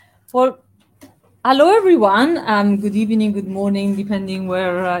Well, hello everyone. Good evening, good morning, depending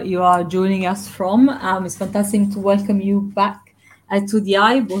where you are joining us from. It's fantastic to welcome you back to the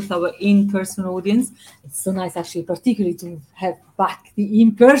Eye, both our in-person audience. It's so nice, actually, particularly to have back the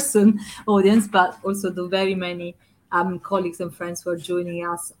in-person audience, but also the very many colleagues and friends who are joining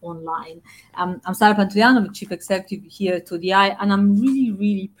us online. I'm Sara Pantoliano, I'm the Chief Executive here at ODI, and I'm really,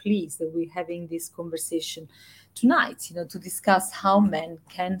 really pleased that we're having this conversation tonight, to discuss how men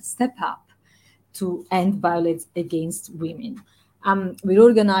can step up to end violence against women. We're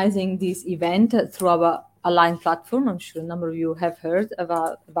organizing this event through our Align platform. I'm sure a number of you have heard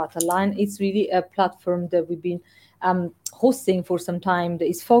about Align. It's really a platform that we've been hosting for some time that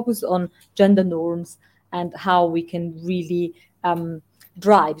is focused on gender norms and how we can really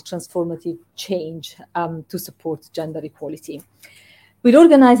drive transformative change to support gender equality. We're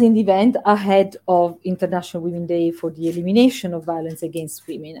organizing the event ahead of International Women's Day for the elimination of violence against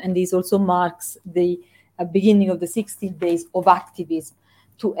women. And this also marks the beginning of the 16 days of activism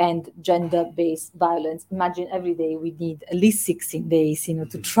to end gender-based violence. Imagine every day we need at least 16 days,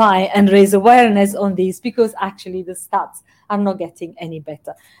 to try and raise awareness on this, because actually the stats are not getting any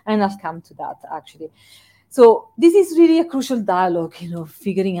better. And I'll come to that, actually. So this is really a crucial dialogue,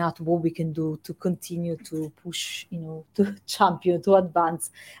 figuring out what we can do to continue to push, to champion, to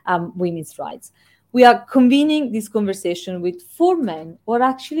advance women's rights. We are convening this conversation with four men who are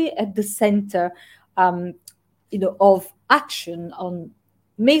actually at the center, of action on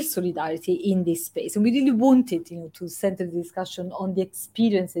male solidarity in this space. And we really wanted, to center the discussion on the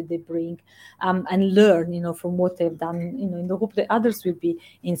experience that they bring and learn, from what they've done, in the hope that others will be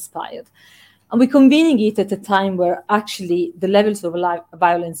inspired. And we're convening it at a time where actually the levels of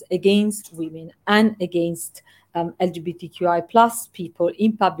violence against women and against LGBTQI plus people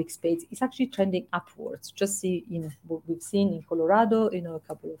in public space is actually trending upwards. Just see, what we've seen in Colorado, a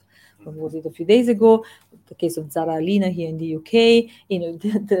couple of, when was it, a few days ago, the case of Zara Alina here in the UK.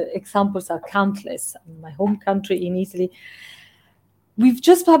 The examples are countless. In my home country, in Italy, we've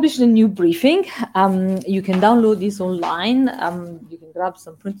just published a new briefing. You can download this online. You can grab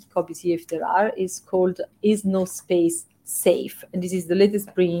some printed copies here if there are. It's called Is No Space Safe? And this is the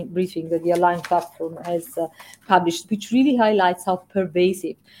latest briefing that the Align platform has published, which really highlights how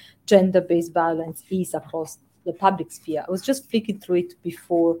pervasive gender-based violence is across the public sphere. I was just flicking through it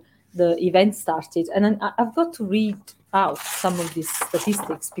before the event started, and I've got to read out some of these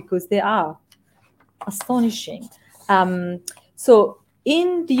statistics because they are astonishing. So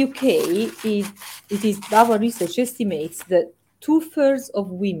in the UK, it is our research estimates that 2/3 of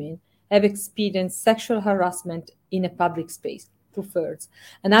women have experienced sexual harassment in a public space. 2/3,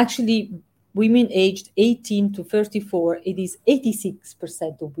 and actually, women aged 18 to 34, it is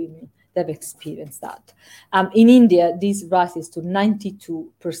 86% of women that have experienced that. In India, this rises to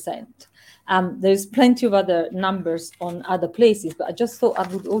 92%. There's plenty of other numbers on other places, but I just thought I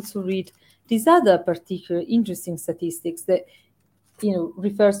would also read these other particular interesting statistics that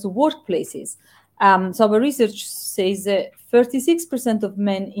refers to workplaces. So our research says that 36% of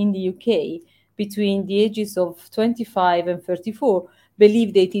men in the UK between the ages of 25 and 34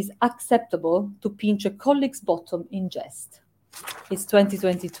 believe that it is acceptable to pinch a colleague's bottom in jest. It's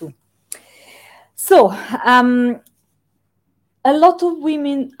 2022. So a lot of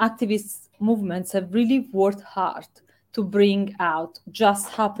women activist movements have really worked hard to bring out just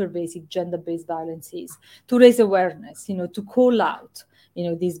how pervasive gender-based violence is, to raise awareness, to call out,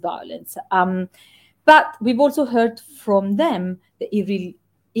 this violence. But we've also heard from them that it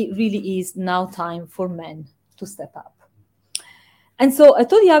really is now time for men to step up. And so I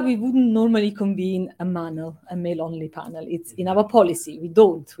thought, we wouldn't normally convene a male-only panel. It's in our policy. We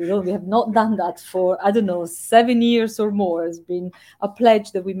have not done that for, 7 years or more. It's been a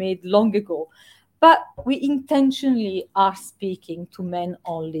pledge that we made long ago. But we intentionally are speaking to men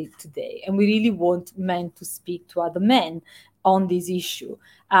only today. And we really want men to speak to other men on this issue.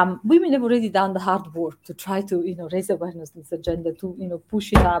 Women have already done the hard work to try to, raise awareness of this agenda, to,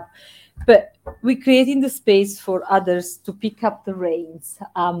 push it up. But we're creating the space for others to pick up the reins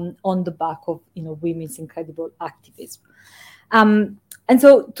on the back of, women's incredible activism. And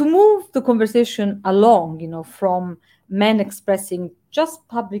so to move the conversation along, from men expressing just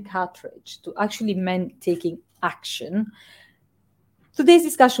public outrage to actually men taking action, today's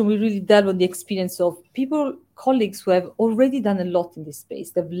discussion will really delve on the experience of colleagues who have already done a lot in this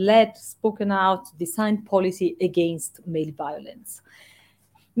space. They've led, spoken out, designed policy against male violence.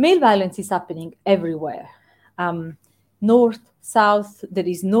 Male violence is happening everywhere. North, south, there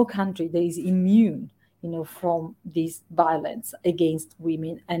is no country that is immune, from this violence against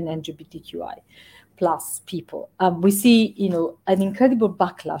women and LGBTQI plus people. We see, an incredible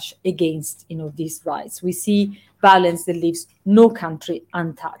backlash against, these rights. We see violence that leaves no country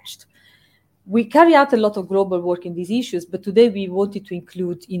untouched. We carry out a lot of global work in these issues, but today we wanted to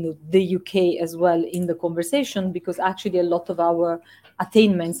include, the UK as well in the conversation, because actually a lot of our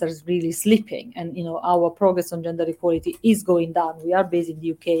attainments are really slipping, and our progress on gender equality is going down. We are based in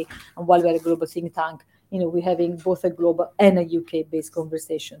the UK, and while we're a global think tank, we're having both a global and a UK-based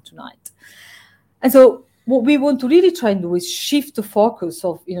conversation tonight. And so what we want to really try and do is shift the focus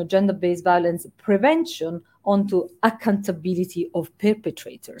of gender-based violence prevention onto accountability of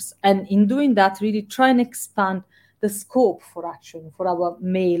perpetrators. And in doing that, really try and expand the scope for action for our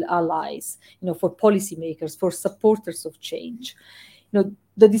male allies, for policymakers, for supporters of change.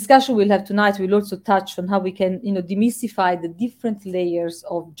 The discussion we'll have tonight will also touch on how we can, demystify the different layers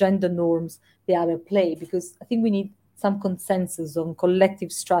of gender norms that are at play, because I think we need some consensus on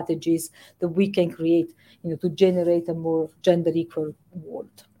collective strategies that we can create, to generate a more gender equal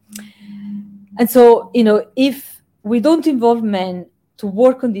world. And so, if we don't involve men to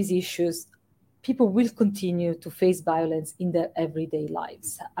work on these issues, people will continue to face violence in their everyday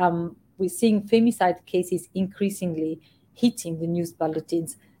lives. We're seeing femicide cases increasingly hitting the news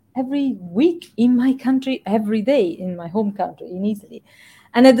bulletins every week in my country, every day in my home country, in Italy.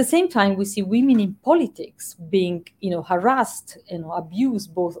 And at the same time, we see women in politics being, harassed,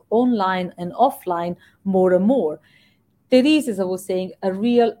 abused both online and offline more and more. There is, as I was saying, a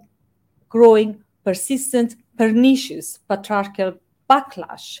real growing, persistent, pernicious patriarchal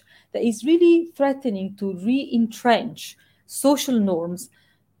backlash that is really threatening to re-entrench social norms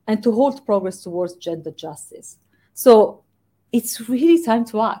and to halt progress towards gender justice. So it's really time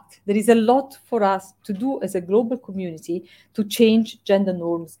to act. There is a lot for us to do as a global community to change gender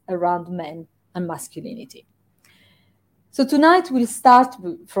norms around men and masculinity. So tonight we'll start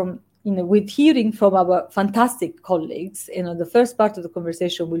with hearing from our fantastic colleagues. The first part of the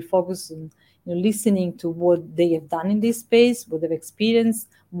conversation will focus on listening to what they have done in this space, what they've experienced,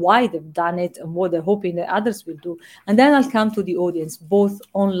 why they've done it, and what they're hoping that others will do. And then I'll come to the audience, both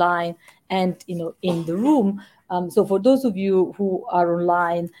online and in the room. So for those of you who are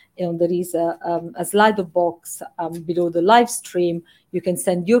online, there is a Slido box below the live stream. You can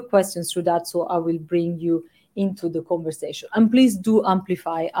send your questions through that, so I will bring you into the conversation. And please do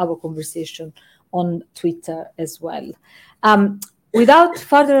amplify our conversation on Twitter as well. Without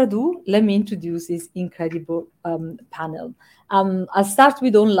further ado, let me introduce this incredible panel. I'll start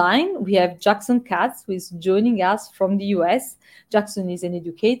with online. We have Jackson Katz, who is joining us from the US. Jackson is an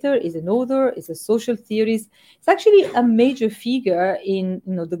educator, is an author, is a social theorist. It's actually a major figure in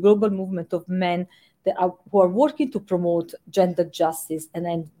the global movement of men who are working to promote gender justice and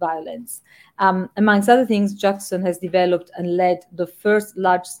end violence. Amongst other things, Jackson has developed and led the first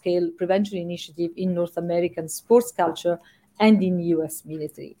large-scale prevention initiative in North American sports culture and in US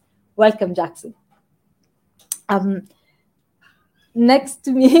military. Welcome, Jackson. Next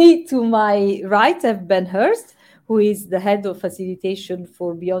to me, to my right, I have Ben Hurst, who is the head of facilitation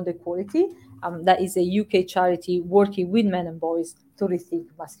for Beyond Equality. That is a UK charity working with men and boys to rethink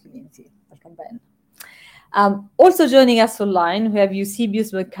masculinity. Welcome, Ben. Also joining us online, we have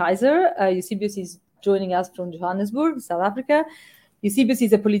Eusebius McKaiser. Eusebius is joining us from Johannesburg, South Africa. Eusebius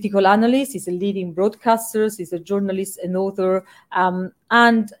is a political analyst, he's a leading broadcaster, he's a journalist and author,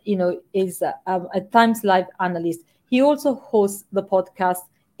 and is a Times Live analyst. He also hosts the podcast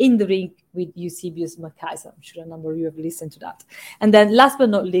In the Ring with Eusebius McKaiser. I'm sure a number of you have listened to that. And then last but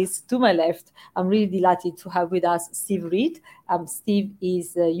not least, to my left, I'm really delighted to have with us Steve Reid. Steve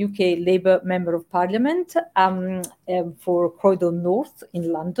is a UK Labour Member of Parliament for Croydon North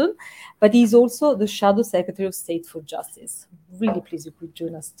in London, but he's also the Shadow Secretary of State for Justice. Really pleased you could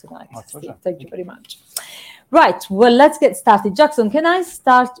join us tonight. My pleasure. Thank you very much. Right, well, let's get started. Jackson, can I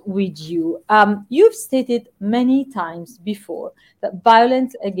start with you? You've stated many times before that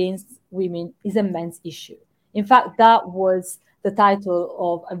violence against women is a men's issue. In fact, that was the title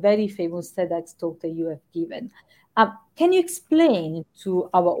of a very famous TEDx talk that you have given. Can you explain to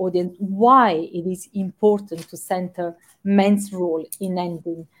our audience why it is important to center men's role in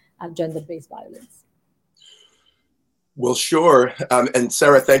ending gender-based violence? Well, sure. And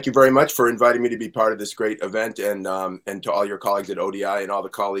Sarah, thank you very much for inviting me to be part of this great event, and to all your colleagues at ODI and all the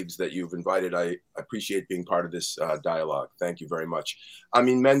colleagues that you've invited. I appreciate being part of this dialogue. Thank you very much. I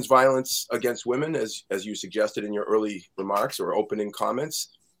mean, men's violence against women, as you suggested in your early remarks or opening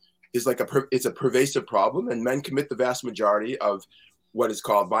comments, is it's a pervasive problem, and men commit the vast majority of what is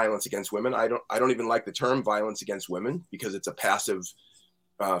called violence against women. I don't even like the term violence against women because it's a passive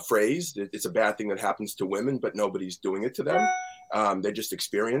phrase. It's a bad thing that happens to women, but nobody's doing it to them. They're just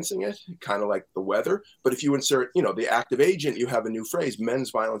experiencing it, kind of like the weather. But if you insert, the active agent, you have a new phrase, men's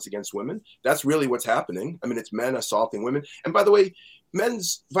violence against women. That's really what's happening. I mean, it's men assaulting women. And by the way,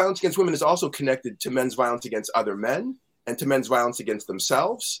 men's violence against women is also connected to men's violence against other men and to men's violence against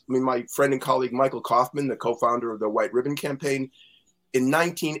themselves. I mean, my friend and colleague, Michael Kaufman, the co-founder of the White Ribbon Campaign, in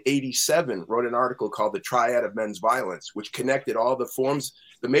 1987 wrote an article called The Triad of Men's Violence, which connected all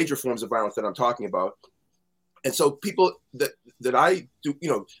the major forms of violence that I'm talking about. And so people that I do,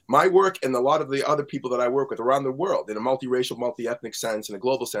 my work and a lot of the other people that I work with around the world in a multiracial, multi-ethnic sense, in a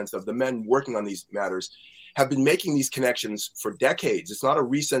global sense of the men working on these matters have been making these connections for decades. It's not a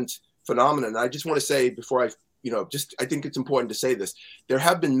recent phenomenon. And I just want to say before I think it's important to say this, there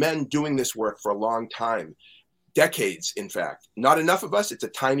have been men doing this work for a long time, decades, in fact. Not enough of us. It's a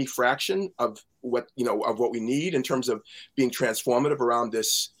tiny fraction of what we need in terms of being transformative around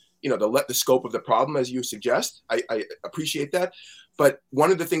this, the scope of the problem, as you suggest. I appreciate that. But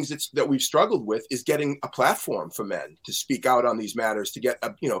one of the things that we've struggled with is getting a platform for men to speak out on these matters, to get,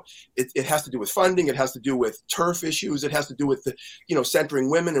 it has to do with funding. It has to do with turf issues. It has to do with, centering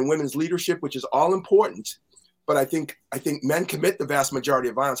women and women's leadership, which is all important. But I think men commit the vast majority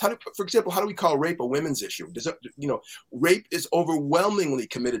of violence. For example, how do we call rape a women's issue? Rape is overwhelmingly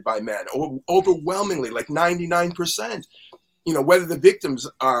committed by men, overwhelmingly, like 99%. Whether the victims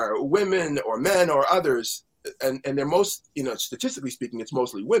are women or men or others, and they're most, statistically speaking, it's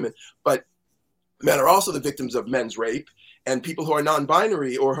mostly women, but men are also the victims of men's rape, and people who are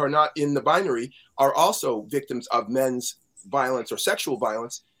non-binary or who are not in the binary are also victims of men's violence or sexual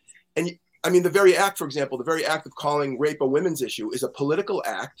violence. And I mean, the very act, for example, the very act of calling rape a women's issue is a political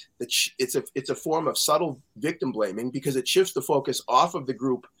act. It's a form of subtle victim blaming because it shifts the focus off of the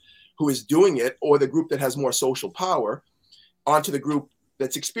group who is doing it or the group that has more social power onto the group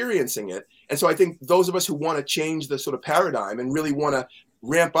that's experiencing it. And so I think those of us who want to change the sort of paradigm and really want to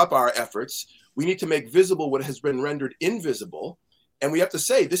ramp up our efforts, we need to make visible what has been rendered invisible. And we have to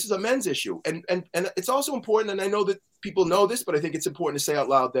say, this is a men's issue. And it's also important, and I know that people know this, but I think it's important to say out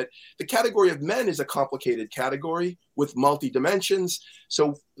loud that the category of men is a complicated category with multi-dimensions.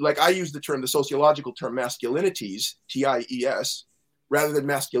 So like I use the sociological term masculinities, TIES, rather than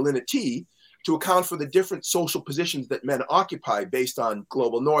masculinity, to account for the different social positions that men occupy based on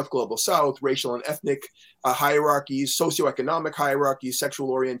global north, global south, racial and ethnic hierarchies, socioeconomic hierarchies,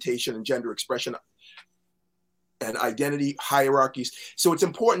 sexual orientation and gender expression and identity hierarchies. So it's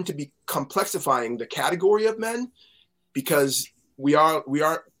important to be complexifying the category of men because we are,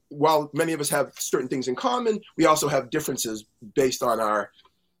 while many of us have certain things in common, we also have differences based on our,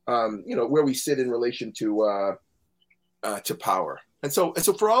 where we sit in relation to power. And so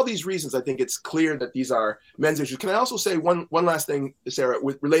for all these reasons, I think it's clear that these are men's issues. Can I also say one last thing, Sarah,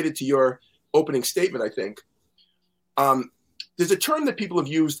 related to your opening statement, I think. There's a term that people have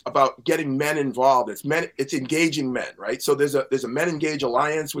used about getting men involved. It's engaging men, right? So there's a Men Engage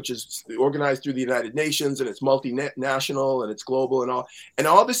Alliance, which is organized through the United Nations, and it's multinational and it's global and all. And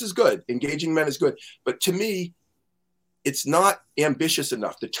all this is good. Engaging men is good. But to me, it's not ambitious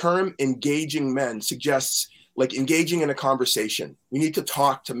enough. The term engaging men suggests like engaging in a conversation. We need to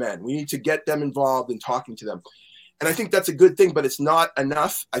talk to men. We need to get them involved in talking to them. And I think that's a good thing, but it's not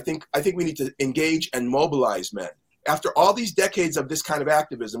enough. I think we need to engage and mobilize men. After all these decades of this kind of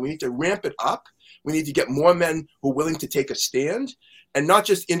activism, we need to ramp it up. We need to get more men who are willing to take a stand, and not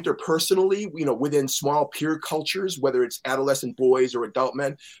just interpersonally, within small peer cultures, whether it's adolescent boys or adult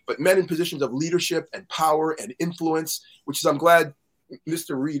men, but men in positions of leadership and power and influence, which is, I'm glad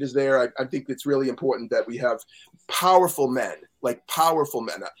Mr. Reed is there. I think it's really important that we have powerful men, like powerful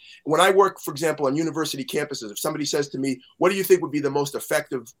men. When I work, for example, on university campuses, if somebody says to me, what do you think would be the most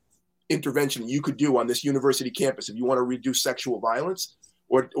effective intervention you could do on this university campus if you want to reduce sexual violence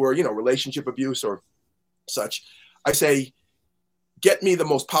or relationship abuse or such, I say, get me the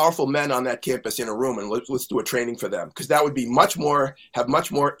most powerful men on that campus in a room and let's do a training for them, because that would be have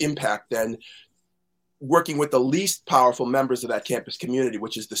much more impact than working with the least powerful members of that campus community,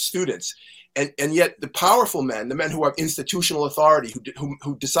 which is the students. And yet the powerful men, the men who have institutional authority,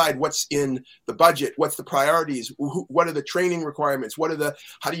 who decide what's in the budget, what's the priorities, what are the training requirements,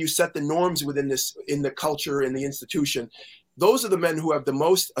 how do you set the norms in the culture, in the institution? Those are the men who have the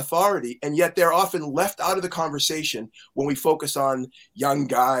most authority, and yet they're often left out of the conversation when we focus on young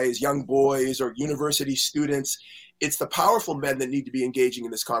guys, young boys, or university students. It's the powerful men that need to be engaging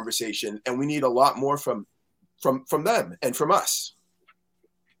in this conversation, and we need a lot more from them and from us.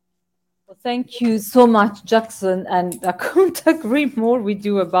 Well, thank you so much, Jackson, and I couldn't agree more with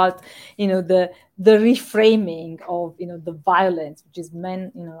you about the the reframing of, you know, the violence, which is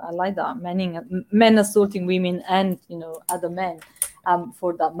men, you know, I like that, men assaulting women and, you know, other men,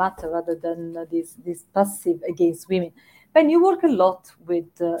 for that matter, rather than this passive against women. Ben, you work a lot with,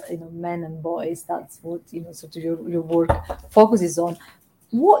 you know, men and boys. That's what, you know, sort of your work focuses on.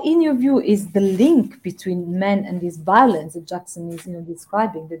 What, in your view, is the link between men and this violence that Jackson is, you know,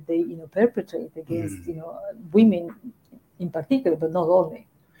 describing, that they, you know, perpetrate against, you know, women in particular, but not only?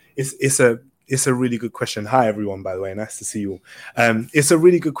 It's a really good question. Hi, everyone, by the way. Nice to see you all. It's a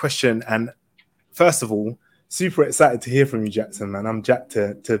really good question. And first of all, super excited to hear from you, Jackson, man. I'm jacked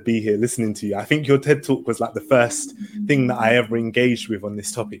to be here listening to you. I think your TED Talk was like the first thing that I ever engaged with on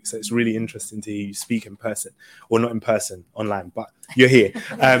this topic. So it's really interesting to hear you speak in person, or not in person, online, but you're here.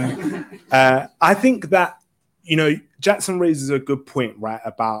 I think that, you know, Jackson raises a good point, right,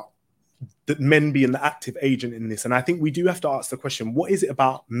 about that men being the active agent in this. And I think we do have to ask the question, what is it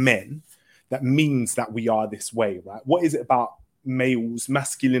about men that means that we are this way, right? What is it about males,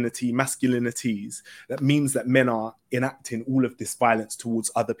 masculinities, that means that men are enacting all of this violence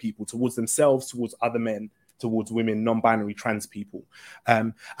towards other people, towards themselves, towards other men, towards women, non-binary, trans people?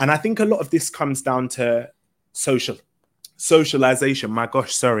 And I think a lot of this comes down to socialization. My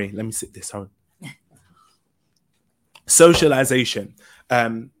gosh, sorry, let me sit this home. Socialization,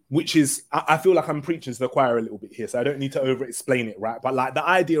 which is, I feel like I'm preaching to the choir a little bit here, so I don't need to over-explain it, right? But like the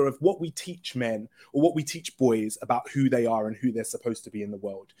idea of what we teach men or what we teach boys about who they are and who they're supposed to be in the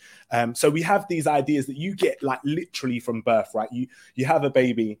world. So we have these ideas that you get like literally from birth, right? You have a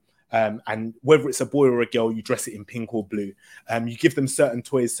baby, and whether it's a boy or a girl, you dress it in pink or blue. You give them certain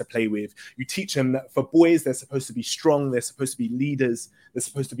toys to play with. You teach them that for boys, they're supposed to be strong. They're supposed to be leaders. They're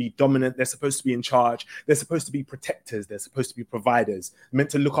supposed to be dominant. They're supposed to be in charge. They're supposed to be protectors. They're supposed to be providers. They're meant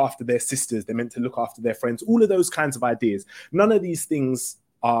to look after their sisters. They're meant to look after their friends. All of those kinds of ideas. None of these things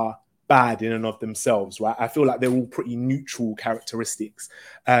are bad in and of themselves, right? I feel like they're all pretty neutral characteristics.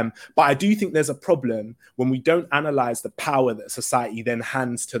 But I do think there's a problem when we don't analyze the power that society then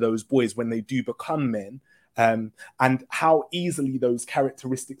hands to those boys when they do become men, and how easily those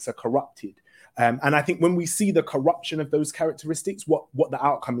characteristics are corrupted. And I think when we see the corruption of those characteristics, what the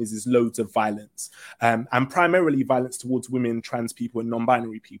outcome is loads of violence, and primarily violence towards women, trans people, and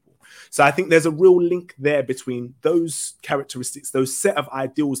non-binary people. So I think there's a real link there between those characteristics, those set of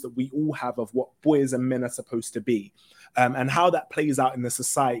ideals that we all have of what boys and men are supposed to be, and how that plays out in the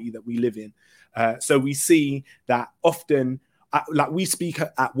society that we live in. So we see that often, like we speak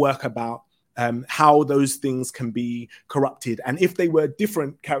at work about how those things can be corrupted. And if they were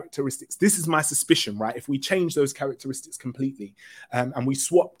different characteristics, this is my suspicion, right? If we change those characteristics completely, and we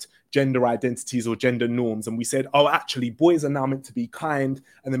swapped gender identities or gender norms, and we said, oh, actually, boys are now meant to be kind,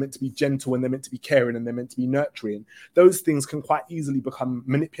 and they're meant to be gentle, and they're meant to be caring, and they're meant to be nurturing, those things can quite easily become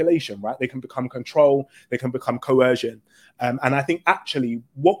manipulation, right? They can become control, they can become coercion. And I think actually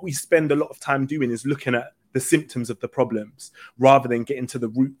what we spend a lot of time doing is looking at the symptoms of the problems rather than getting to the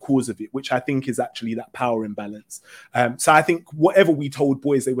root cause of it, which I think is actually that power imbalance. So I think whatever we told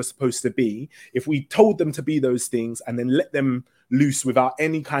boys they were supposed to be, if we told them to be those things and then let them loose without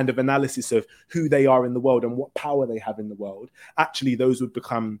any kind of analysis of who they are in the world and what power they have in the world, actually those would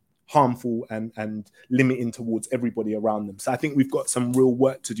become harmful and limiting towards everybody around them. So I think we've got some real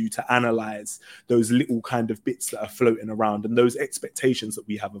work to do to analyze those little kind of bits that are floating around and those expectations that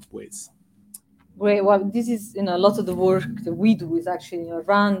we have of boys. Great. Well, this is, you know, a lot of the work that we do is actually, you know,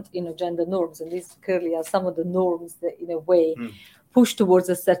 around, you know, gender norms, and these clearly are some of the norms that, in a way, push towards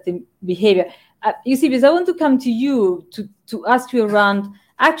a certain behavior. Eusebius, I want to come to you to ask you around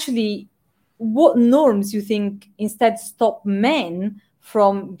actually what norms you think instead stop men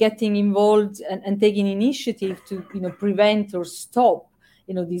from getting involved and taking initiative to, you know, prevent or stop,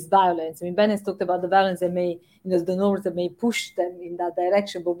 you know, this violence. I mean, Ben has talked about the violence that may, you know, the norms that may push them in that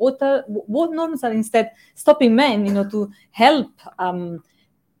direction. But what norms are instead stopping men, you know, to help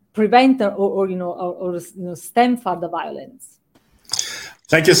prevent or you know, stem further violence?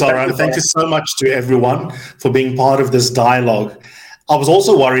 Thank you, Sarah, and thank you so much to everyone for being part of this dialogue. I was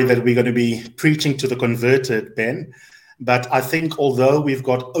also worried that we're going to be preaching to the converted, Ben, but I think although we've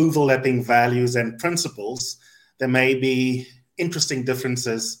got overlapping values and principles, there may be interesting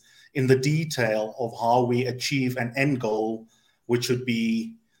differences in the detail of how we achieve an end goal, which would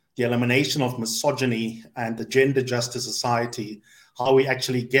be the elimination of misogyny and the gender justice society, how we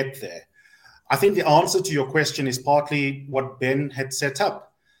actually get there. I think the answer to your question is partly what Ben had set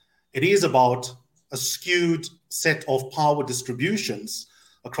up. It is about a skewed set of power distributions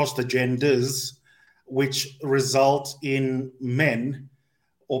across the genders, which result in men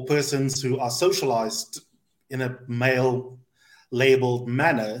or persons who are socialized in a male labeled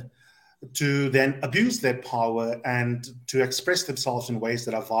manner to then abuse their power and to express themselves in ways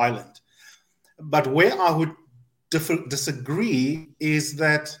that are violent. But where I would disagree is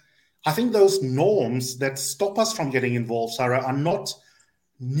that I think those norms that stop us from getting involved, Sarah, are not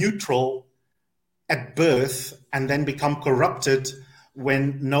neutral at birth and then become corrupted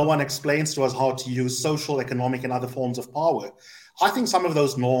when no one explains to us how to use social, economic, and other forms of power. I think some of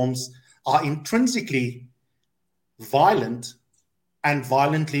those norms are intrinsically violent and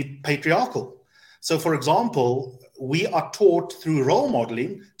violently patriarchal. So, for example, we are taught through role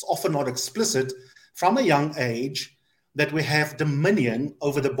modeling, it's often not explicit, from a young age, that we have dominion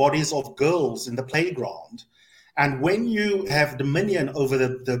over the bodies of girls in the playground. And when you have dominion over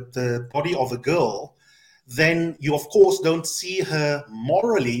the body of a girl, then you, of course, don't see her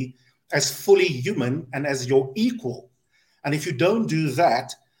morally as fully human and as your equal. And if you don't do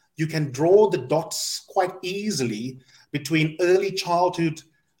that, you can draw the dots quite easily between early childhood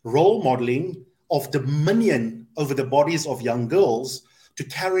role modeling of dominion over the bodies of young girls to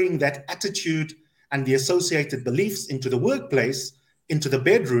carrying that attitude and the associated beliefs into the workplace, into the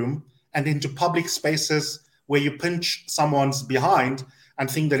bedroom, and into public spaces where you pinch someone's behind and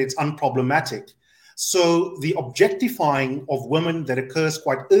think that it's unproblematic. So the objectifying of women that occurs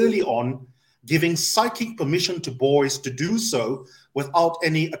quite early on, giving psychic permission to boys to do so without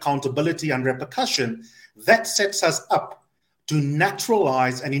any accountability and repercussion, that sets us up to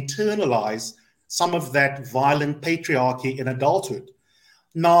naturalize and internalize some of that violent patriarchy in adulthood.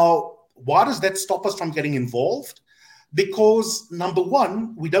 Now, why does that stop us from getting involved? Because, number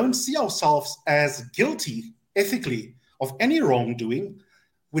one, we don't see ourselves as guilty ethically of any wrongdoing.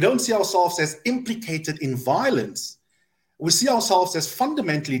 We don't see ourselves as implicated in violence. We see ourselves as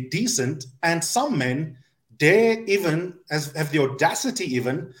fundamentally decent, and some men dare even, have the audacity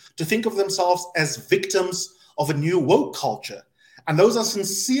even, to think of themselves as victims of a new woke culture. And those are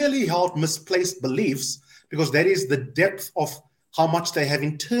sincerely held misplaced beliefs, because that is the depth of how much they have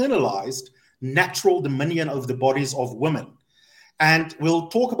internalized natural dominion over the bodies of women. And we'll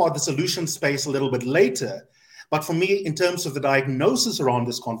talk about the solution space a little bit later. But for me, in terms of the diagnosis around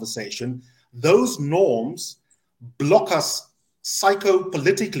this conversation, those norms block us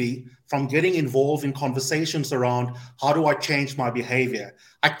psychopolitically from getting involved in conversations around how do I change my behavior.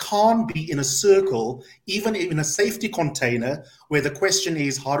 I can't be in a circle, even in a safety container, where the question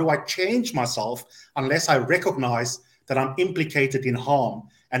is, how do I change myself, unless I recognize that I'm implicated in harm.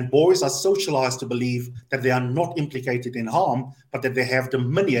 And boys are socialized to believe that they are not implicated in harm, but that they have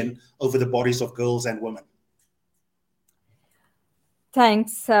dominion over the bodies of girls and women.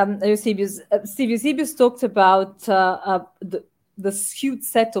 Thanks, Eusebius. Steve, Eusebius talked about the skewed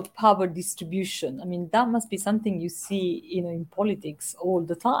set of power distribution. I mean, that must be something you see, in politics all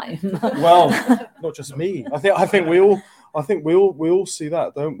the time. Well, not just me. I think we all see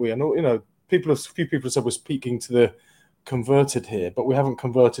that, don't we? And a few people have said we're speaking to the converted here, but we haven't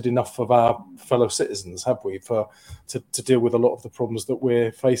converted enough of our fellow citizens, have we, to deal with a lot of the problems that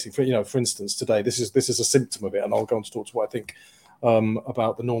we're facing. For instance, today, this is a symptom of it, and I'll go on to talk to what I think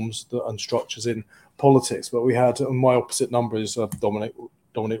about the norms and structures in politics. But we had, my opposite number is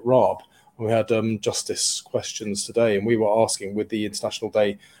Dominic Raab. We had justice questions today, and we were asking, with the International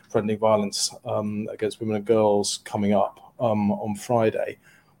Day for Ending Violence against Women and Girls coming up on Friday,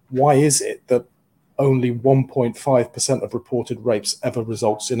 why is it that only 1.5% of reported rapes ever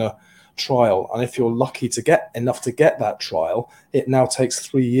results in a trial? And if you're lucky to get enough to get that trial, it now takes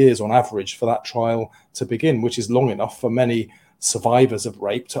 3 years on average for that trial to begin, which is long enough for many survivors of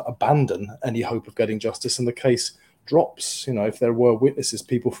rape to abandon any hope of getting justice, and the case drops. If there were witnesses,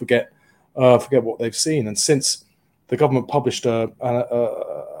 people forget what they've seen. And since the government published an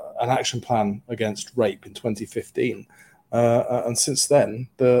action plan against rape in 2015, and since then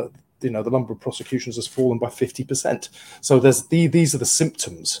the number of prosecutions has fallen by 50%. So these are the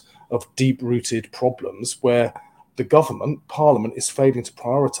symptoms of deep-rooted problems where the government, Parliament, is failing to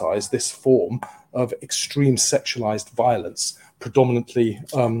prioritise this form of extreme sexualised violence, predominantly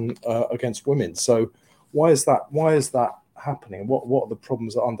against women. So why is that happening? What are the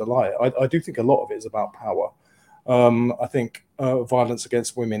problems that underlie it? I do think a lot of it is about power. I think violence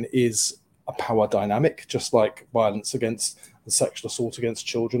against women is a power dynamic, just like violence against and sexual assault against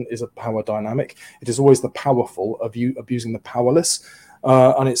children is a power dynamic. It is always the powerful abusing the powerless,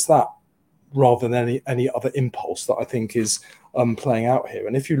 and it's that rather than any other impulse that I think is playing out here.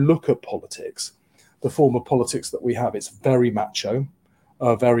 And if you look at politics, the form of politics that we have, it's very macho,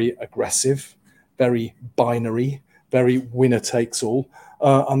 very aggressive, very binary, very winner takes all.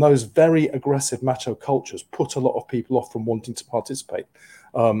 And those very aggressive macho cultures put a lot of people off from wanting to participate.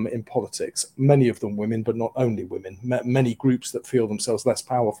 in politics. Many of them women, but not only women. Many groups that feel themselves less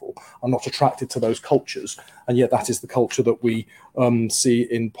powerful are not attracted to those cultures, and yet that is the culture that we see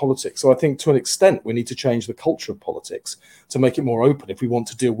in politics. So I think to an extent we need to change the culture of politics to make it more open if we want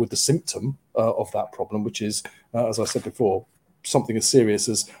to deal with the symptom of that problem, which is, as I said before, something as serious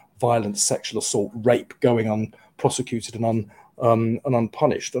as violence, sexual assault, rape going unprosecuted and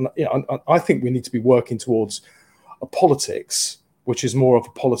unpunished. And I think we need to be working towards a politics which is more of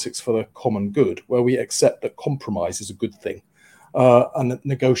a politics for the common good, where we accept that compromise is a good thing, and that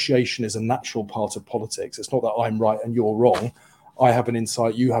negotiation is a natural part of politics. It's not that I'm right and you're wrong. I have an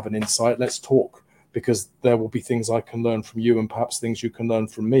insight, you have an insight. Let's talk, because there will be things I can learn from you and perhaps things you can learn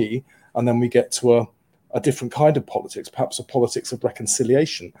from me. And then we get to a different kind of politics, perhaps a politics of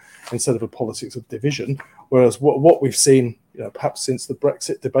reconciliation instead of a politics of division. Whereas what we've seen, perhaps since the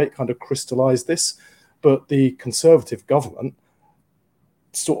Brexit debate kind of crystallized this, but the Conservative government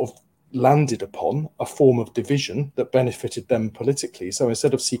sort of landed upon a form of division that benefited them politically. So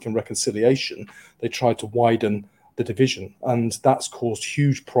instead of seeking reconciliation, they tried to widen the division, and that's caused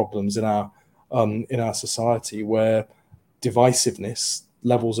huge problems in our society, where divisiveness,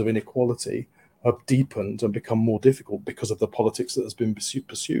 levels of inequality have deepened and become more difficult because of the politics that has been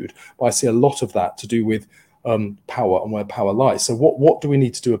pursued. But I see a lot of that to do with power and where power lies. So what do we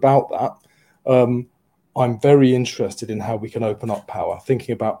need to do about that? I'm very interested in how we can open up power,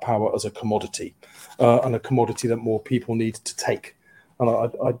 thinking about power as a commodity, and a commodity that more people need to take. And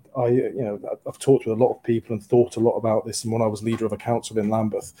I've talked with a lot of people and thought a lot about this. And when I was leader of a council in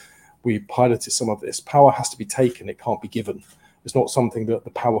Lambeth, we piloted some of this. Power has to be taken; it can't be given. It's not something that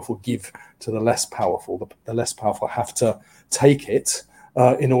the powerful give to the less powerful. The less powerful have to take it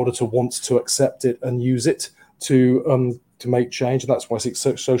in order to want to accept it and use it to make change. And that's why I think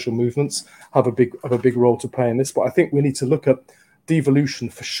social movements have a big role to play in this. But I think we need to look at devolution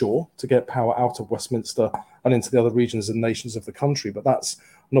for sure to get power out of Westminster and into the other regions and nations of the country. But that's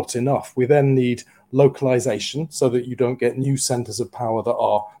not enough. We then need localization so that you don't get new centers of power that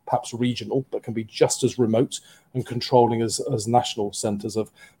are perhaps regional, but can be just as remote and controlling as national centers of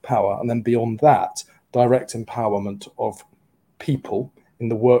power. And then beyond that, direct empowerment of people in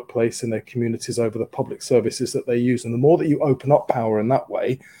the workplace, in their communities, over the public services that they use. And the more that you open up power in that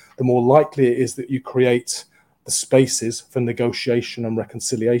way, the more likely it is that you create the spaces for negotiation and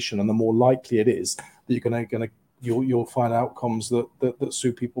reconciliation, and the more likely it is that you'll find outcomes that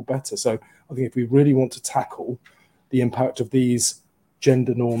suit people better. So I think if we really want to tackle the impact of these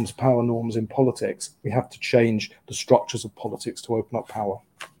gender norms, power norms in politics, we have to change the structures of politics to open up power.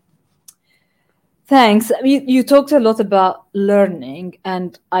 Thanks. You talked a lot about learning,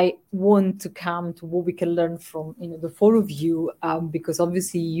 and I want to come to what we can learn from the four of you, because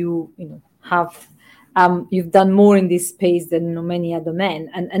obviously you have you've done more in this space than many other men,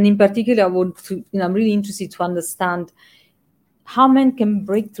 and in particular, I want to I'm really interested to understand how men can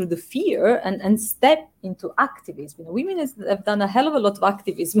break through the fear and step into activism. Women have done a hell of a lot of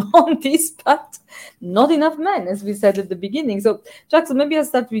activism on this, but not enough men, as we said at the beginning. So, Jackson, maybe I'll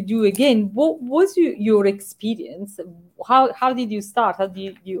start with you again. What was your experience? How did you start? How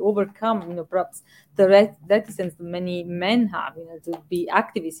did you overcome, perhaps the reticence that many men have, to be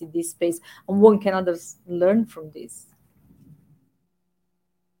activists in this space? And what can others learn from this?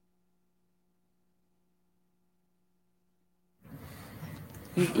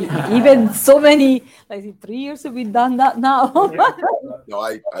 Even so many, 3 years have we done that now? No,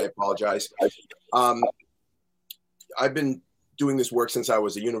 I apologize. I've been doing this work since I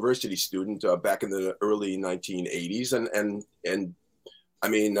was a university student back in the early 1980s, and I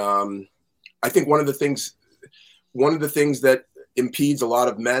mean, I think one of the things that impedes a lot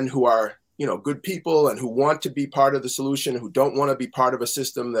of men who are good people and who want to be part of the solution, who don't want to be part of a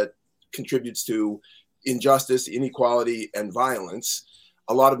system that contributes to injustice, inequality, and violence.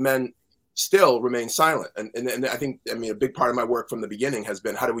 A lot of men still remain silent. And I think, a big part of my work from the beginning has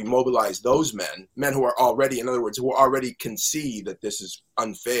been, how do we mobilize those men who are already, in other words, who already can see that this is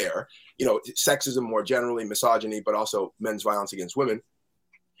unfair, sexism more generally, misogyny, but also men's violence against women.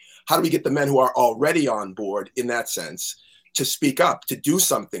 How do we get the men who are already on board in that sense to speak up, to do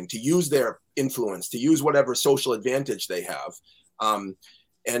something, to use their influence, to use whatever social advantage they have?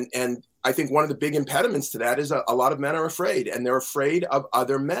 And I think one of the big impediments to that is a lot of men are afraid, and they're afraid of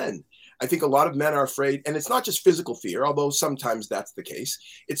other men. I think a lot of men are afraid, and it's not just physical fear, although sometimes that's the case.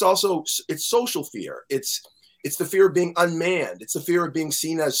 It's social fear. It's the fear of being unmanned. It's the fear of being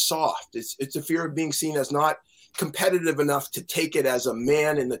seen as soft. It's the fear of being seen as not competitive enough to take it as a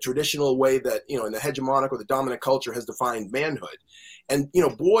man in the traditional way that, you know, in the hegemonic or the dominant culture has defined manhood. And, you know,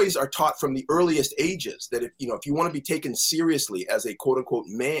 boys are taught from the earliest ages that if you want to be taken seriously as a quote unquote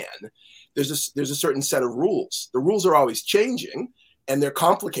man, there's a certain set of rules. The rules are always changing and they're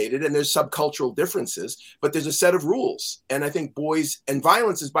complicated and there's subcultural differences, but there's a set of rules. And I think boys, and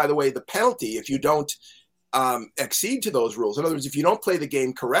violence is, by the way, the penalty if you don't accede to those rules. In other words, if you don't play the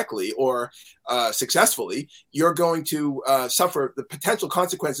game correctly or successfully, you're going to suffer the potential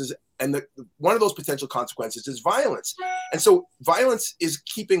consequences. And one of those potential consequences is violence. And so violence is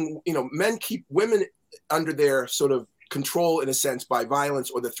keeping, you know, men keep women under their sort of control in a sense by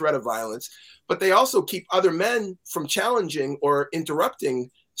violence or the threat of violence, but they also keep other men from challenging or interrupting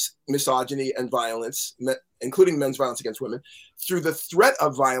misogyny and violence, including men's violence against women, through the threat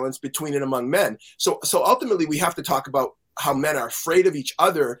of violence between and among men. So ultimately, we have to talk about how men are afraid of each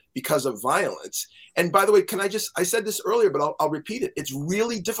other because of violence. And by the way, I said this earlier, but I'll repeat it. It's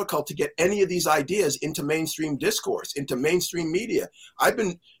really difficult to get any of these ideas into mainstream discourse, into mainstream media. I've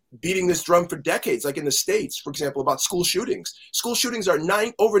been beating this drum for decades, like in the States, for example, about school shootings. School shootings are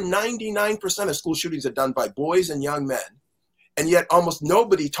over 99% of school shootings are done by boys and young men. And yet almost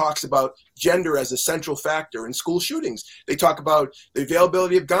nobody talks about gender as a central factor in school shootings. They talk about the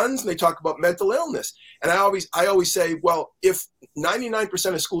availability of guns and they talk about mental illness. And I always say, well, if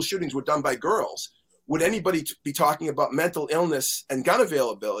 99% of school shootings were done by girls, would anybody be talking about mental illness and gun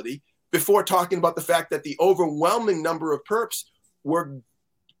availability before talking about the fact that the overwhelming number of perps were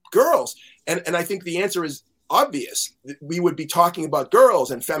girls? And I think the answer is obvious. We would be talking about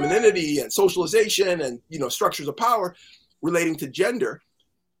girls and femininity and socialization and, you know, structures of power relating to gender,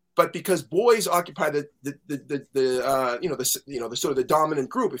 but because boys occupy the sort of the dominant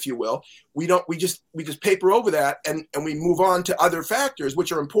group, if you will, we just paper over that and we move on to other factors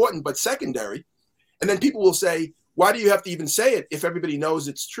which are important but secondary. And then people will say, why do you have to even say it if everybody knows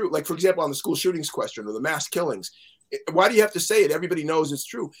it's true? Like, for example, on the school shootings question or the mass killings, why do you have to say it? Everybody knows it's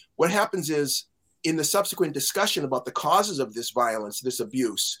true. What happens is in the subsequent discussion about the causes of this violence, this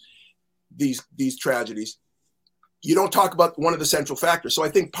abuse, these tragedies, you don't talk about one of the central factors. So I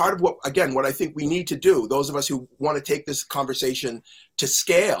think part of what I think we need to do, those of us who want to take this conversation to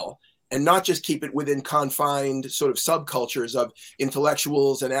scale and not just keep it within confined sort of subcultures of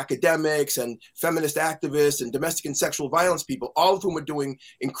intellectuals and academics and feminist activists and domestic and sexual violence people, all of whom are doing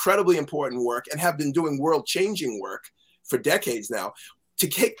incredibly important work and have been doing world-changing work for decades now. To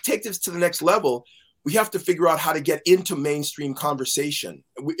take this to the next level, we have to figure out how to get into mainstream conversation,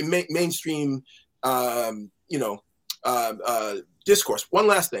 mainstream, discourse. One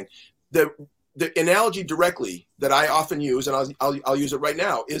last thing, the analogy directly that I often use, and I'll use it right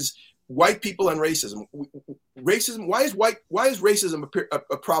now, is white people and racism. Racism. Why is racism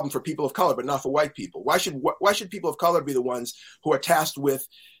a problem for people of color, but not for white people? Why should people of color be the ones who are tasked with,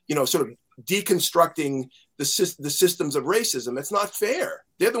 you know, sort of deconstructing the systems of racism? It's not fair.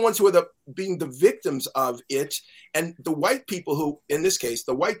 They're the ones who are being the victims of it, and the white people who, in this case,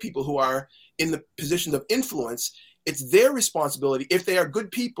 the white people who are in the positions of influence, it's their responsibility. If they are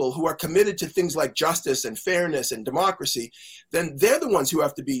good people who are committed to things like justice and fairness and democracy, then they're the ones who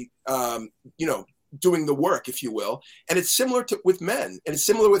have to be, doing the work, if you will. And it's similar with men, and it's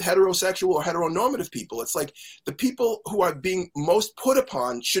similar with heterosexual or heteronormative people. It's like the people who are being most put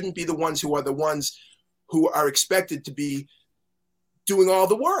upon shouldn't be the ones who are expected to be doing all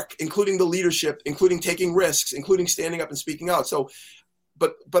the work, including the leadership, including taking risks, including standing up and speaking out. So,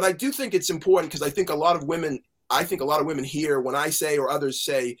 but I do think it's important because I think a lot of women hear when I say or others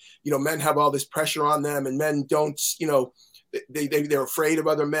say, you know, men have all this pressure on them and men don't, you know, they're afraid of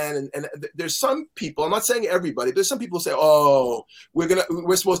other men. And there's some people, I'm not saying everybody, but there's some people who say, oh,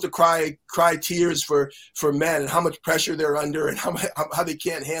 we're supposed to cry tears for men and how much pressure they're under and how they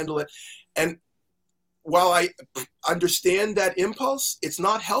can't handle it. And while I understand that impulse, it's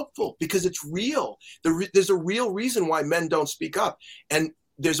not helpful because it's real. There's a real reason why men don't speak up. And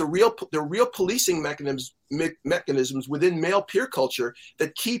there are real policing mechanisms within male peer culture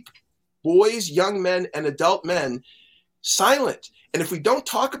that keep boys, young men, and adult men silent. And if we don't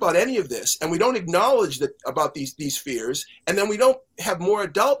talk about any of this and we don't acknowledge about these fears, and then we don't have more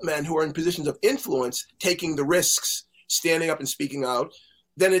adult men who are in positions of influence taking the risks, standing up and speaking out,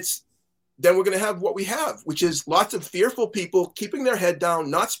 then we're going to have what we have, which is lots of fearful people keeping their head down,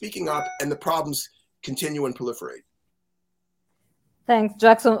 not speaking up, and the problems continue and proliferate. Thanks,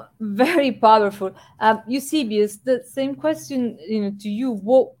 Jackson. Very powerful. Eusebius, the same question, to you.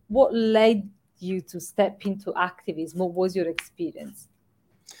 What led you to step into activism? What was your experience?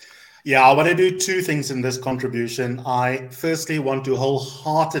 Yeah, I want to do two things in this contribution. I firstly want to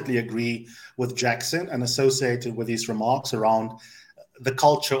wholeheartedly agree with Jackson and associated with his remarks around the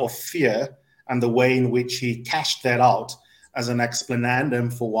culture of fear and the way in which he cashed that out as an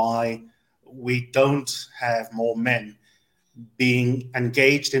explanandum for why we don't have more men being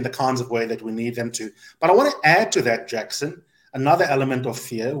engaged in the kinds of way that we need them to. But I want to add to that, Jackson, another element of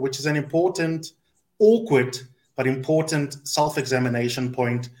fear, which is an important, awkward, but important self-examination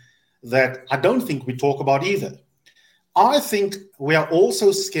point that I don't think we talk about either. I think we are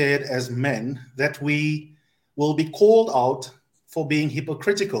also scared as men that we will be called out for being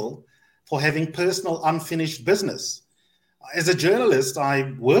hypocritical, for having personal unfinished business. As a journalist,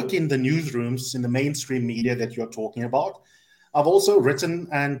 I work in the newsrooms in the mainstream media that you're talking about. I've also written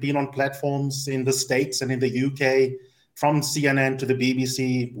and been on platforms in the States and in the UK, from CNN to the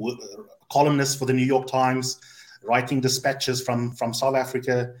BBC, columnist for the New York Times, writing dispatches from South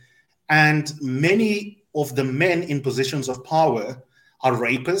Africa. And many of the men in positions of power are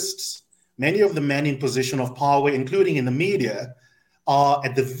rapists. Many of the men in position of power, including in the media, are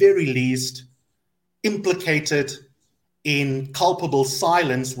at the very least implicated in culpable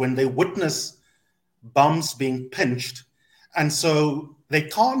silence when they witness bums being pinched. And so they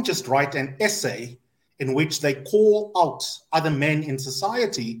can't just write an essay in which they call out other men in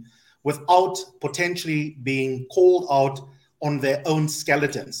society without potentially being called out on their own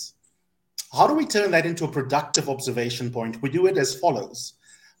skeletons. How do we turn that into a productive observation point? We do it as follows.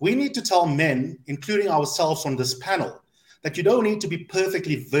 We need to tell men, including ourselves on this panel, that you don't need to be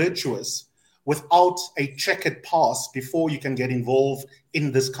perfectly virtuous without a checkered past before you can get involved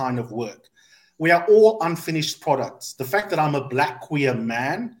in this kind of work. We are all unfinished products. The fact that I'm a black queer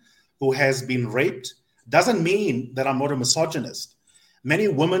man who has been raped doesn't mean that I'm not a misogynist. Many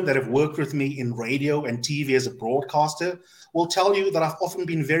women that have worked with me in radio and TV as a broadcaster will tell you that I've often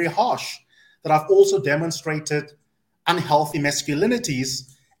been very harsh, that I've also demonstrated unhealthy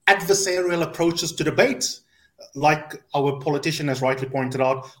masculinities, adversarial approaches to debate, like our politician has rightly pointed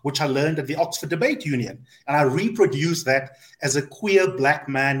out, which I learned at the Oxford Debate Union. And I reproduce that as a queer black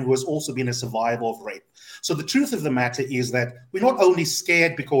man who has also been a survivor of rape. So the truth of the matter is that we're not only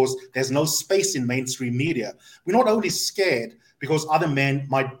scared because there's no space in mainstream media. We're not only scared because other men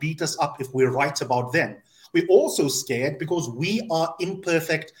might beat us up if we write about them. We're also scared because we are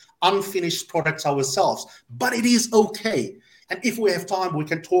imperfect, unfinished products ourselves. But it is okay. And if we have time, we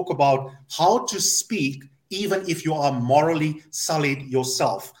can talk about how to speak even if you are morally sullied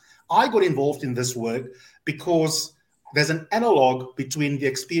yourself. I got involved in this work because there's an analog between the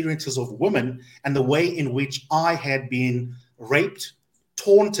experiences of women and the way in which I had been raped,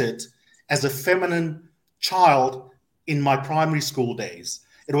 taunted as a feminine child in my primary school days.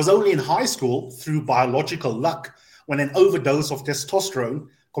 It was only in high school, through biological luck, when an overdose of testosterone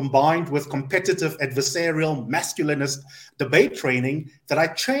combined with competitive, adversarial, masculinist debate training that I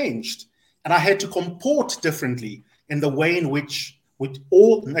changed. And I had to comport differently in the way in which we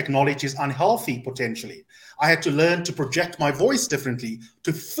all acknowledge is unhealthy potentially. I had to learn to project my voice differently,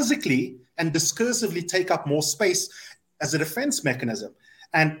 to physically and discursively take up more space as a defense mechanism.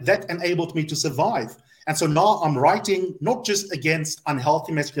 And that enabled me to survive. And so now I'm writing not just against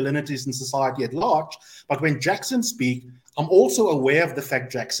unhealthy masculinities in society at large, but when Jackson speaks, I'm also aware of the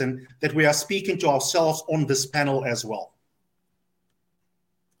fact, Jackson, that we are speaking to ourselves on this panel as well.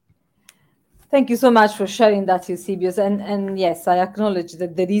 Thank you so much for sharing that, Eusebius. And yes, I acknowledge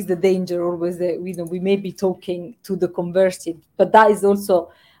that there is the danger always that we may be talking to the converted, but that is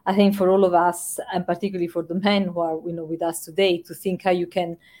also, I think, for all of us, and particularly for the men who are with us today, to think how you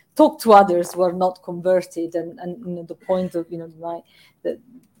can talk to others who are not converted. And the point of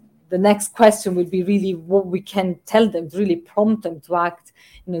the next question will be really what we can tell them, to really prompt them to act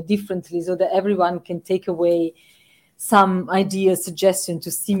differently, so that everyone can take away some ideas, suggestion to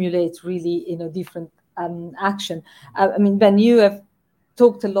stimulate really different action. I mean, Ben, you have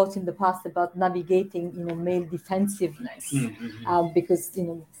talked a lot in the past about navigating male defensiveness, because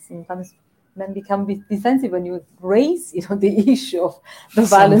sometimes men become defensive when you raise the issue of the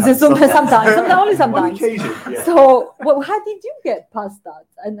violence. Sometimes only sometimes. Yeah. So how did you get past that,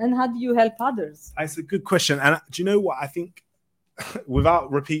 and how do you help others? It's a good question, and do you know what I think?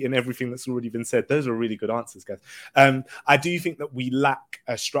 Without repeating everything that's already been said, those are really good answers, guys. I do think that we lack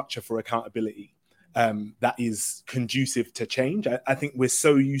a structure for accountability that is conducive to change. I think we're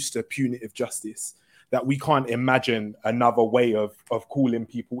so used to punitive justice that we can't imagine another way of calling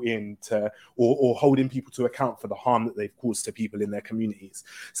people in to or holding people to account for the harm that they've caused to people in their communities.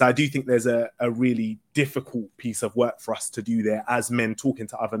 So I do think there's a really difficult piece of work for us to do there as men talking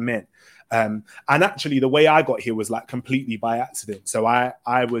to other men. And actually the way I got here was like completely by accident. So I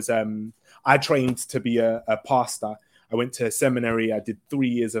trained to be a pastor. I went to seminary. I did 3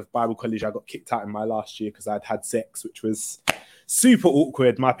 years of Bible college. I got kicked out in my last year because I'd had sex, which was super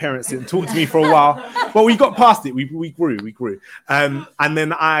awkward. My parents didn't talk to me for a while, but we got past it. We grew. And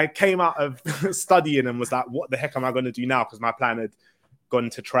then I came out of studying and was like, what the heck am I going to do now? Because my plan had gone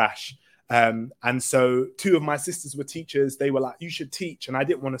to trash. And so 2 of my sisters were teachers. They were like, you should teach. And I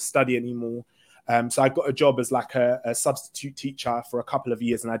didn't want to study anymore. So I got a job as like a substitute teacher for a couple of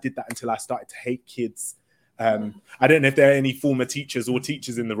years. And I did that until I started to hate kids. I don't know if there are any former teachers or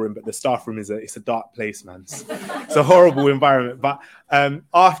teachers in the room, but the staff room it's a dark place, man. It's a horrible environment. But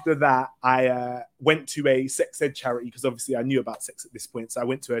after that, I went to a sex ed charity because obviously I knew about sex at this point. So I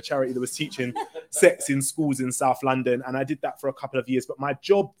went to a charity that was teaching sex in schools in South London. And I did that for a couple of years. But my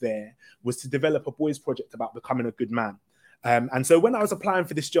job there was to develop a boys project about becoming a good man. And so when I was applying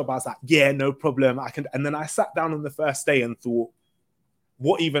for this job, I was like, yeah, no problem. I can. And then I sat down on the first day and thought,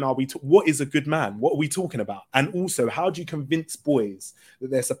 what even are we? What is a good man? What are we talking about? And also, how do you convince boys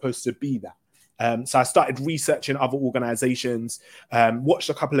that they're supposed to be that? So I started researching other organizations, watched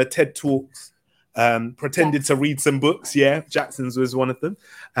a couple of TED Talks, pretended to read some books. Yeah, Jackson's was one of them.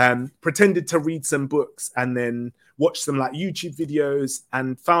 Pretended to read some books and then watched some like YouTube videos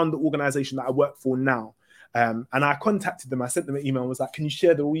and found the organization that I work for now. And I contacted them. I sent them an email and was like, can you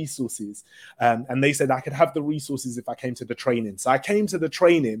share the resources? And they said I could have the resources if I came to the training. So I came to the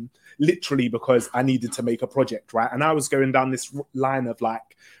training literally because I needed to make a project, right? And I was going down this line of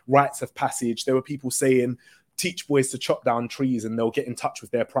like rites of passage. There were people saying, teach boys to chop down trees and they'll get in touch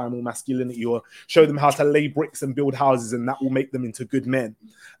with their primal masculinity, or show them how to lay bricks and build houses and that will make them into good men.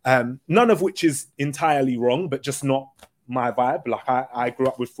 None of which is entirely wrong, but just not my vibe. Like I grew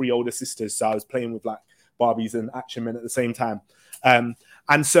up with 3 older sisters, so I was playing with like Barbies and action men at the same time. And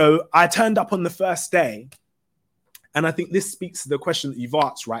so I turned up on the first day. And I think this speaks to the question that you've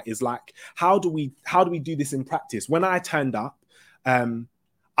asked, right? Is like, how do we do this in practice? When I turned up,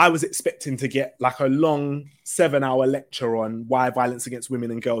 I was expecting to get like a long 7-hour lecture on why violence against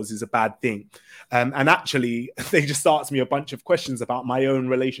women and girls is a bad thing. And actually, they just asked me a bunch of questions about my own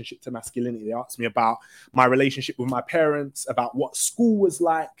relationship to masculinity. They asked me about my relationship with my parents, about what school was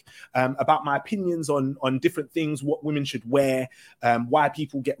like, about my opinions on different things, what women should wear, why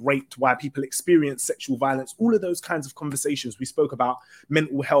people get raped, why people experience sexual violence, all of those kinds of conversations. We spoke about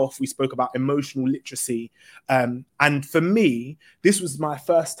mental health. We spoke about emotional literacy. And for me, this was my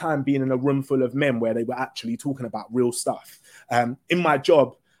first time being in a room full of men where they were actually talking about real stuff. In my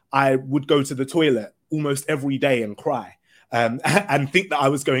job, I would go to the toilet almost every day and cry and think that I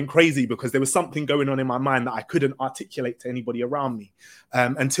was going crazy because there was something going on in my mind that I couldn't articulate to anybody around me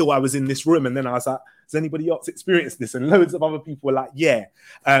until I was in this room. And then I was like, has anybody else experienced this? And loads of other people were like, yeah.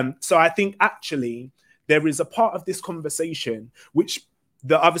 So I think actually there is a part of this conversation which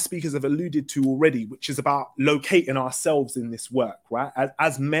the other speakers have alluded to already, which is about locating ourselves in this work, right?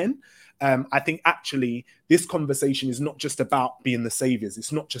 As men, I think actually this conversation is not just about being the saviors.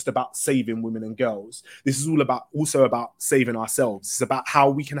 It's not just about saving women and girls. This is also about saving ourselves. It's about how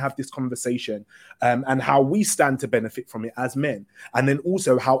we can have this conversation and how we stand to benefit from it as men. And then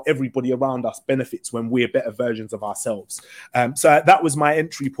also how everybody around us benefits when we're better versions of ourselves. So that was my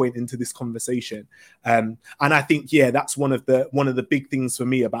entry point into this conversation. And I think, yeah, that's one of the big things for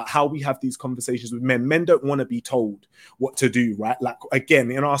me about how we have these conversations with men. Men don't want to be told what to do, right? Like,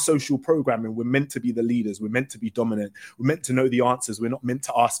 again, in our social programming, we're meant to be the leaders. We're meant to be dominant. We're meant to know the answers. We're not meant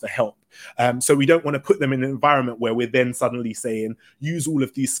to ask for help. So we don't want to put them in an environment where we're then suddenly saying, use all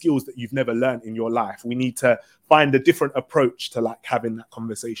of these skills that you've never learned in your life. We need to find a different approach to like having that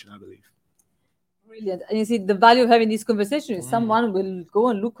conversation, I believe. Brilliant. And you see, the value of having this conversation is someone will go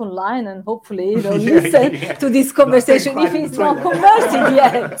and look online and hopefully, listen to this conversation if he's not converted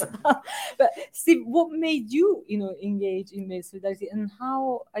yet. But Steve, what made you, engage in male solidarity, and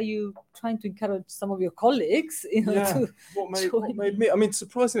how are you trying to encourage some of your colleagues, to what made me? I mean,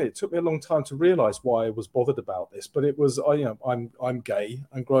 surprisingly, it took me a long time to realise why I was bothered about this. But it was, I'm gay,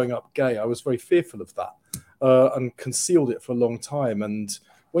 and growing up gay, I was very fearful of that and concealed it for a long time. And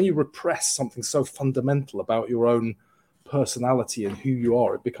when you repress something so fundamental about your own personality and who you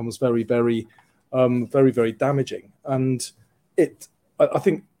are, it becomes very, very, very, very damaging. And I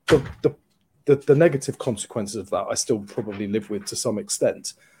think the negative consequences of that I still probably live with to some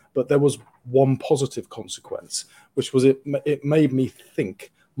extent. But there was one positive consequence, which was it made me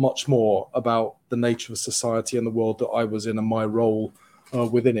think much more about the nature of society and the world that I was in and my role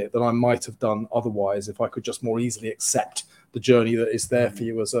within it than I might have done otherwise if I could just more easily accept the journey that is there for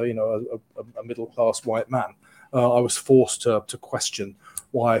you as a middle-class white man. I was forced to question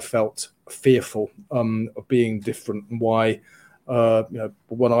why I felt fearful of being different and why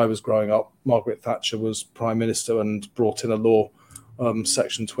When I was growing up, Margaret Thatcher was Prime Minister and brought in a law,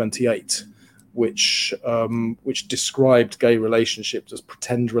 Section 28, which described gay relationships as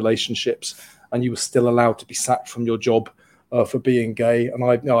pretend relationships, and you were still allowed to be sacked from your job for being gay. And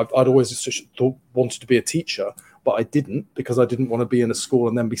I'd always wanted to be a teacher, but I didn't, because I didn't want to be in a school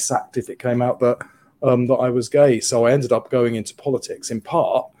and then be sacked if it came out that I was gay. So I ended up going into politics, in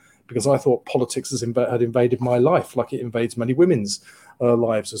part because I thought politics had invaded my life, like it invades many women's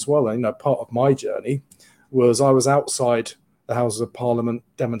lives as well. And part of my journey was I was outside the Houses of Parliament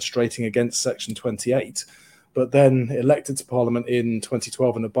demonstrating against Section 28, but then elected to Parliament in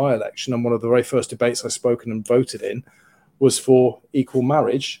 2012 in a by-election. And one of the very first debates I spoke in and voted in was for equal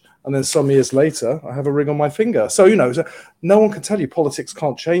marriage. And then some years later, I have a ring on my finger. So, no one can tell you politics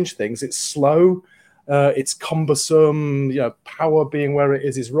can't change things. It's slow. It's cumbersome. Power being where it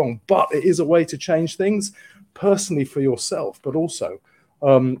is wrong. But it is a way to change things, personally for yourself, but also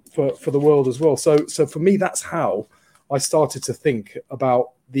for the world as well. So for me, that's how I started to think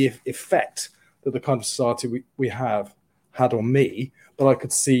about the effect that the kind of society we have had on me, but I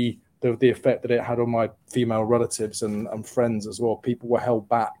could see the effect that it had on my female relatives and friends as well. People were held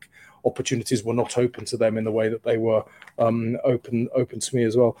back. Opportunities were not open to them in the way that they were open to me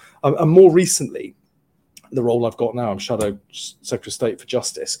as well. And more recently, the role I've got now, I'm Shadow Secretary of State for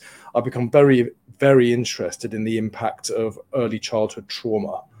Justice, I've become very, very interested in the impact of early childhood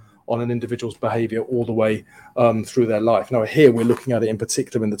trauma on an individual's behaviour all the way through their life. Now, here we're looking at it in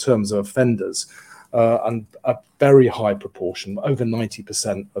particular in the terms of offenders, and a very high proportion, over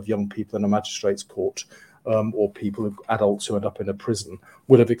 90% of young people in a magistrate's court or adults who end up in a prison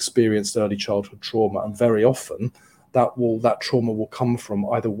will have experienced early childhood trauma, and very often that trauma will come from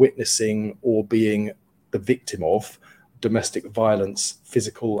either witnessing or being the victim of domestic violence,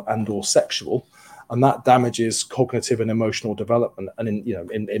 physical and or sexual, and that damages cognitive and emotional development, and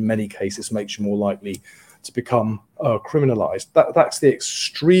in many cases makes you more likely to become criminalized. That's the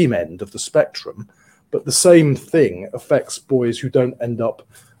extreme end of the spectrum, but the same thing affects boys who don't end up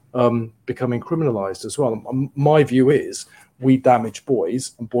becoming criminalized as well. My view is we damage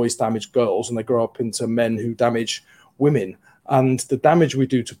boys and boys damage girls, and they grow up into men who damage women. And the damage we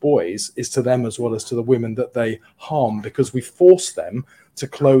do to boys is to them as well as to the women that they harm, because we force them to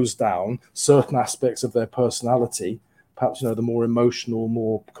close down certain aspects of their personality, perhaps the more emotional,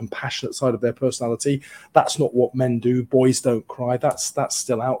 more compassionate side of their personality. That's not what men do. Boys don't cry. That's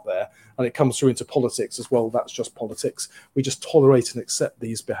still out there. And it comes through into politics as well. That's just politics. We just tolerate and accept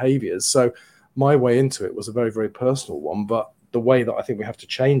these behaviors. So my way into it was a very, very personal one. But the way that I think we have to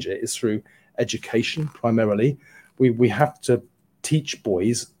change it is through education primarily. We have to teach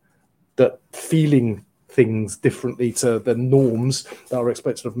boys that feeling things differently to the norms that are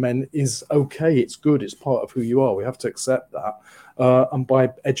expected of men is okay. It's good. It's part of who you are. We have to accept that. And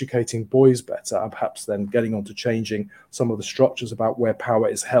by educating boys better, and perhaps then getting on to changing some of the structures about where power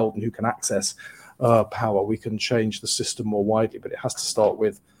is held and who can access power, we can change the system more widely. But it has to start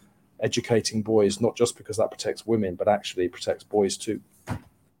with educating boys, not just because that protects women, but actually protects boys too.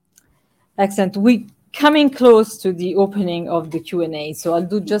 Excellent. We coming close to the opening of the Q&A, so I'll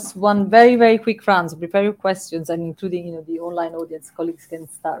do just one very, very quick round. So prepare your questions, and including the online audience, colleagues can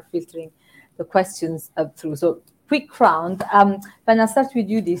start filtering the questions up through. So quick round. Ben, I'll start with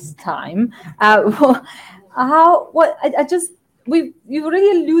you this time. You've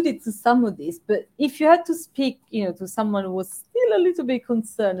already alluded to some of this, but if you had to speak, to someone who was still a little bit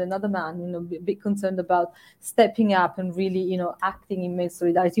concerned, another man, a bit concerned about stepping up and really, acting in male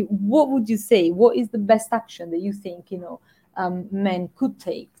solidarity, what would you say? What is the best action that you think, men could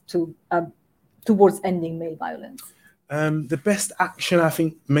take towards ending male violence? The best action I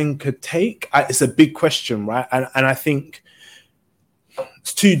think men could take, it's a big question, right? And I think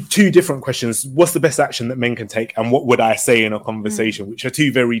it's two different questions. What's the best action that men can take, and what would I say in a conversation, which are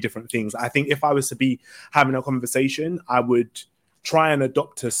two very different things. I think if I was to be having a conversation, I would try and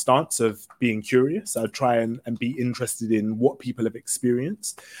adopt a stance of being curious. I'd try and be interested in what people have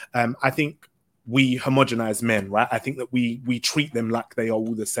experienced. I think we homogenize men, right? I think that we treat them like they are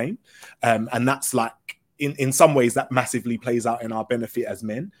all the same. And that's like, in some ways, that massively plays out in our benefit as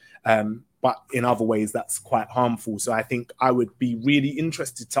men. But in other ways, that's quite harmful. So I think I would be really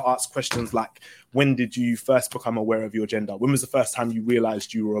interested to ask questions like, when did you first become aware of your gender? When was the first time you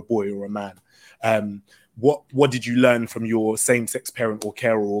realized you were a boy or a man? What did you learn from your same-sex parent or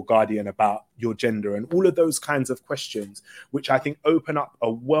carer or guardian about your gender? And all of those kinds of questions, which I think open up a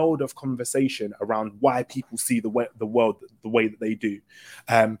world of conversation around why people see the world the way that they do.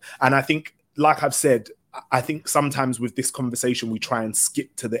 And I think, like I've said, I think sometimes with this conversation, we try and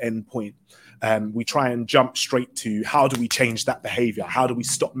skip to the end point. We try and jump straight to how do we change that behavior? How do we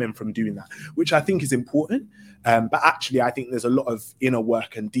stop men from doing that? Which I think is important. But actually, I think there's a lot of inner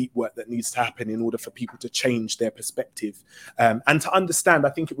work and deep work that needs to happen in order for people to change their perspective. And to understand, I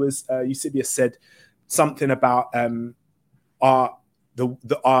think it was Eusebius said something about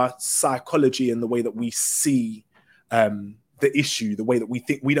our psychology and the way that we see the issue, the way that we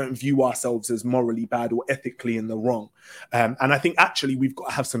think, we don't view ourselves as morally bad or ethically in the wrong. And I think actually we've got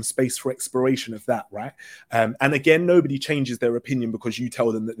to have some space for exploration of that, right? And again, nobody changes their opinion because you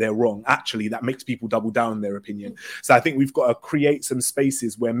tell them that they're wrong. Actually, that makes people double down on their opinion. So I think we've got to create some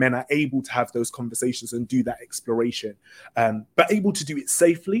spaces where men are able to have those conversations and do that exploration, but able to do it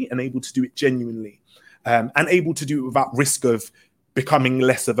safely and able to do it genuinely, and able to do it without risk of becoming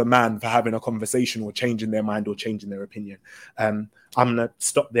less of a man for having a conversation or changing their mind or changing their opinion. I'm going to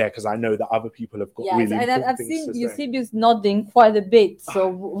stop there because I know that other people have got really important and I've things seen to say. Eusebius nodding quite a bit. So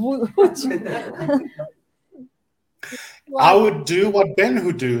would you... I would do what Ben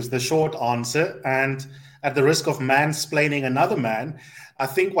would do is the short answer. And at the risk of mansplaining another man, I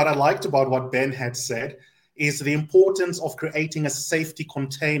think what I liked about what Ben had said is the importance of creating a safety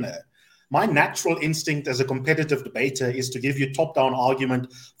container. My natural instinct as a competitive debater is to give you top-down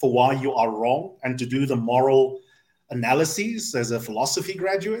argument for why you are wrong and to do the moral analyses as a philosophy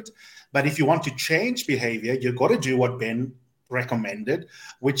graduate. But if you want to change behavior, you've got to do what Ben recommended,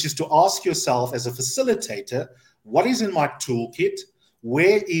 which is to ask yourself as a facilitator, what is in my toolkit?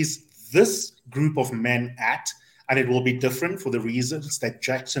 Where is this group of men at? And it will be different for the reasons that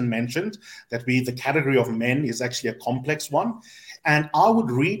Jackson mentioned, that the category of men is actually a complex one. And I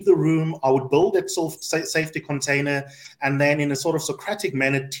would read the room, I would build that safety container, and then in a sort of Socratic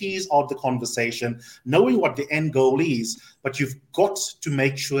manner, tease out the conversation, knowing what the end goal is. But you've got to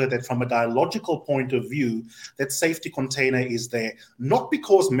make sure that from a dialogical point of view, that safety container is there, not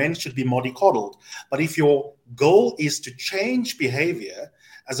because men should be mollycoddled, but if your goal is to change behavior,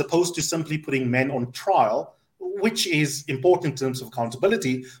 as opposed to simply putting men on trial, which is important in terms of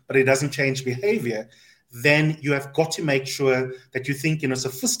accountability, but it doesn't change behavior, then you have got to make sure that you think in a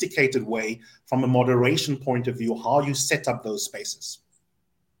sophisticated way from a moderation point of view, how you set up those spaces.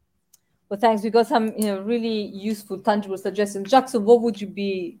 Well, thanks. We got some really useful, tangible suggestions. Jackson, what would you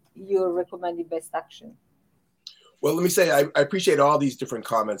be your recommended best action? Well, let me say I appreciate all these different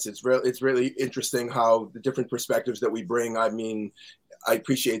comments. It's really interesting how the different perspectives that we bring. I mean, I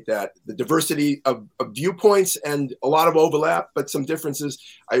appreciate that. The diversity of viewpoints and a lot of overlap, but some differences.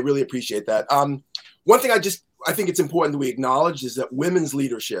 I really appreciate that. One thing I think it's important that we acknowledge is that women's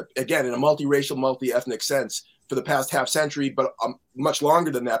leadership, again, in a multiracial, multi-ethnic sense, for the past half century, but much longer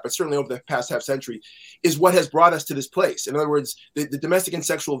than that, but certainly over the past half century, is what has brought us to this place. In other words, the domestic and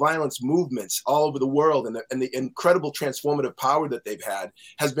sexual violence movements all over the world and the incredible transformative power that they've had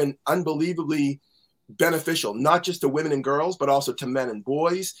has been unbelievably beneficial, not just to women and girls, but also to men and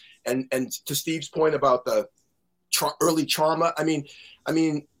boys. And to Steve's point about the early trauma, I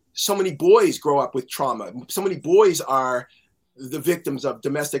mean, so many boys grow up with trauma. So many boys are the victims of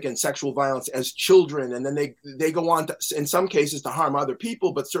domestic and sexual violence as children. And then they go on to, in some cases, to harm other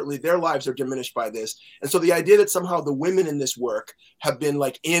people, but certainly their lives are diminished by this. And so the idea that somehow the women in this work have been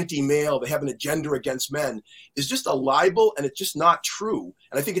like anti-male, they have an agenda against men, is just a libel, and it's just not true.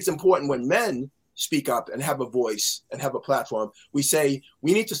 And I think it's important when men speak up and have a voice and have a platform, we say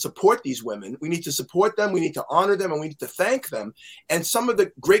we need to support these women, we need to support them, we need to honor them, and we need to thank them. And some of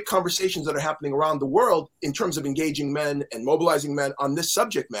the great conversations that are happening around the world in terms of engaging men and mobilizing men on this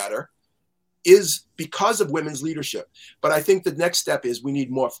subject matter is because of women's leadership. But I think the next step is we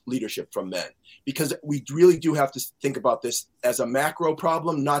need more leadership from men, because we really do have to think about this as a macro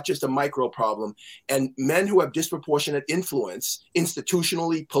problem, not just a micro problem. And men who have disproportionate influence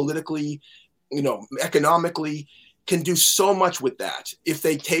institutionally, politically, economically, can do so much with that if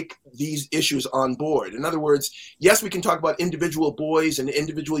they take these issues on board. In other words, yes, we can talk about individual boys and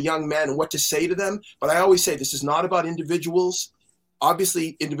individual young men and what to say to them, but I always say this is not about individuals.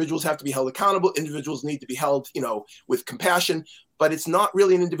 Obviously, individuals have to be held accountable. Individuals need to be held, with compassion, but it's not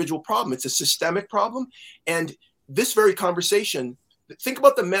really an individual problem. It's a systemic problem. And this very conversation, think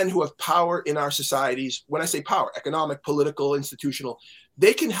about the men who have power in our societies. When I say power, economic, political, institutional,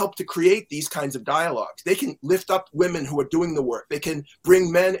 they can help to create these kinds of dialogues. They can lift up women who are doing the work. They can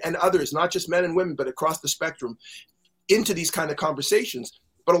bring men and others, not just men and women, but across the spectrum, into these kind of conversations.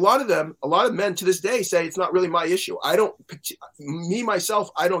 But a lot of men to this day say it's not really my issue. I don't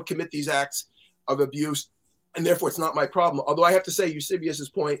commit these acts of abuse, and therefore it's not my problem. Although I have to say, Eusebius's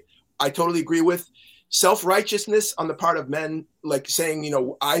point, I totally agree with. self-righteousness on the part of men, like saying, you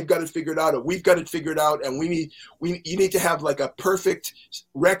know, I've got it figured out, or we've got it figured out, and you need to have like a perfect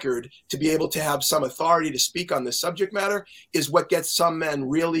record to be able to have some authority to speak on this subject matter, is what gets some men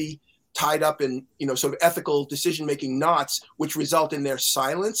really tied up in, you know, sort of ethical decision-making knots, which result in their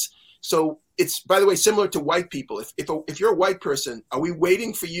silence. So it's, by the way, similar to white people. If you're a white person, are we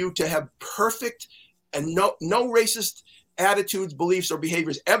waiting for you to have perfect and no racist attitudes, beliefs, or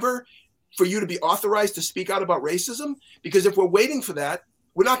behaviors ever for you to be authorized to speak out about racism? Because if we're waiting for that,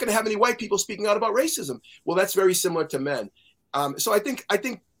 we're not going to have any white people speaking out about racism. Well, that's very similar to men. So I think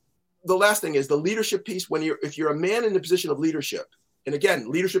the last thing is the leadership piece. If you're a man in a position of leadership, and again,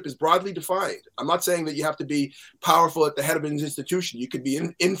 leadership is broadly defined. I'm not saying that you have to be powerful at the head of an institution. You could be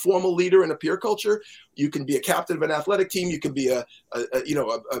an informal leader in a peer culture. You can be a captain of an athletic team. You can be a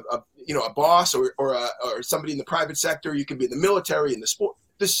boss or somebody in the private sector. You can be in the military, in the sport.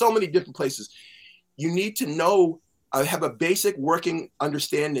 There's so many different places. You need to know, have a basic working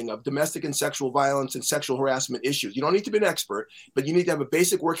understanding of domestic and sexual violence and sexual harassment issues. You don't need to be an expert, but you need to have a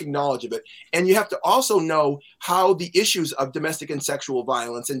basic working knowledge of it. And you have to also know how the issues of domestic and sexual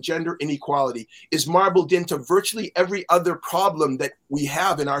violence and gender inequality is marbled into virtually every other problem that we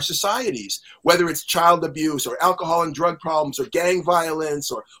have in our societies, whether it's child abuse or alcohol and drug problems or gang violence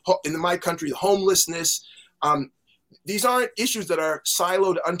or, in my country, homelessness. These aren't issues that are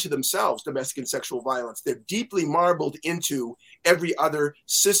siloed unto themselves, domestic and sexual violence. They're deeply marbled into every other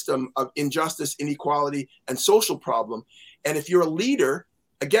system of injustice, inequality, and social problem. And if you're a leader,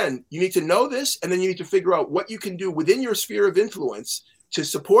 again, you need to know this, and then you need to figure out what you can do within your sphere of influence to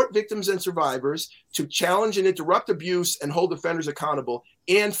support victims and survivors, to challenge and interrupt abuse and hold offenders accountable.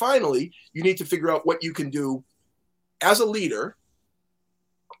 And finally, you need to figure out what you can do as a leader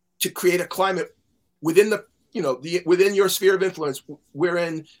to create a climate within within your sphere of influence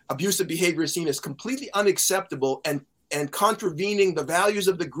wherein abusive behavior is seen as completely unacceptable and contravening the values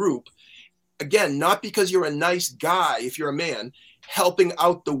of the group. Again, not because you're a nice guy, if you're a man, helping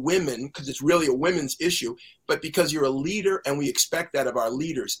out the women, because it's really a women's issue, but because you're a leader and we expect that of our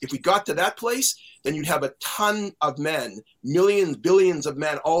leaders. If we got to that place, then you'd have a ton of men, millions, billions of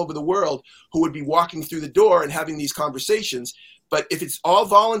men all over the world who would be walking through the door and having these conversations. But if it's all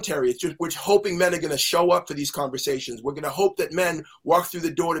voluntary, it's just we're hoping men are going to show up for these conversations. We're going to hope that men walk through the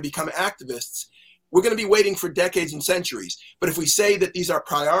door to become activists. We're going to be waiting for decades and centuries. But if we say that these are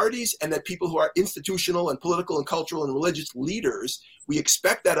priorities and that people who are institutional and political and cultural and religious leaders, we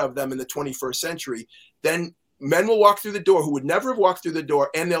expect that of them in the 21st century, then men will walk through the door who would never have walked through the door,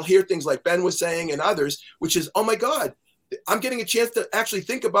 and they'll hear things like Ben was saying and others, which is, oh my God, I'm getting a chance to actually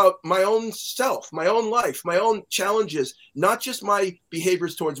think about my own self, my own life, my own challenges, not just my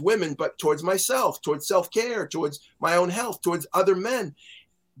behaviors towards women, but towards myself, towards self-care, towards my own health, towards other men,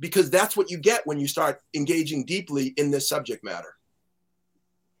 because that's what you get when you start engaging deeply in this subject matter.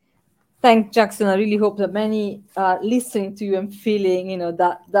 Thanks, Jackson. I really hope that many listening to you and feeling,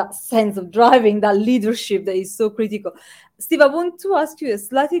 that sense of driving, that leadership that is so critical. Steve, I want to ask you a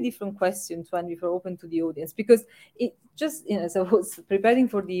slightly different question to end before open to the audience, because it just, as I was preparing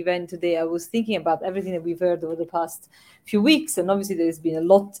for the event today, I was thinking about everything that we've heard over the past few weeks. And obviously there's been a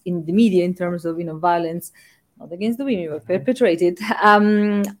lot in the media in terms of, violence, not against the women, but perpetrated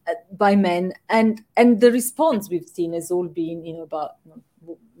by men. And the response we've seen has all been, about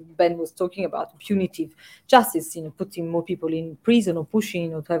Ben was talking about punitive justice, putting more people in prison or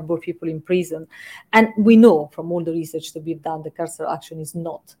pushing, to have more people in prison. And we know from all the research that we've done, the carceral action is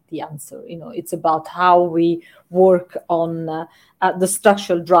not the answer. It's about how we work on the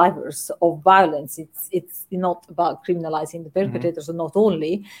structural drivers of violence. It's not about criminalizing the perpetrators, or not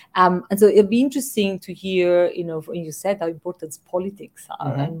only. And so it'd be interesting to hear, when you said how important politics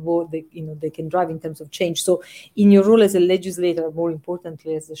are and what they can drive in terms of change. So in your role as a legislator, more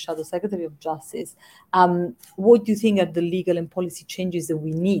importantly, as the Shadow Secretary of Justice, what do you think are the legal and policy changes that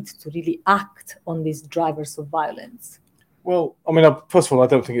we need to really act on these drivers of violence? Well, I mean, first of all, I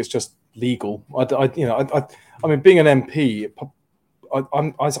don't think it's just legal. I mean, being an MP,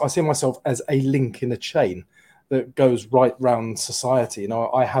 I see myself as a link in a chain that goes right round society.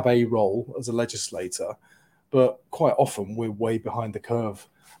 I have a role as a legislator, but quite often we're way behind the curve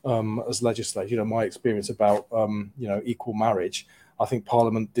as legislators. My experience about equal marriage, I think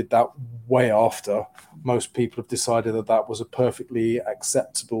Parliament did that way after most people have decided that was a perfectly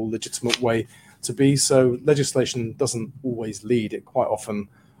acceptable, legitimate way to be. So legislation doesn't always lead; it quite often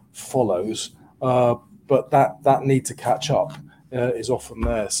follows. But that need to catch up is often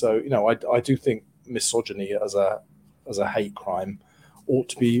there. So I do think misogyny as a hate crime ought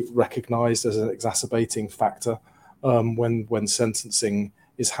to be recognised as an exacerbating factor when sentencing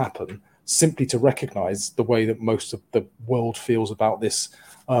is happen. simply to recognise the way that most of the world feels about this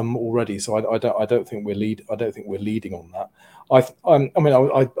already. So I don't think we're leading on that.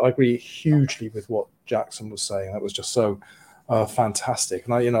 I agree hugely with what Jackson was saying. That was just so fantastic.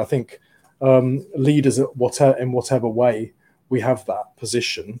 And I think leaders in whatever way we have that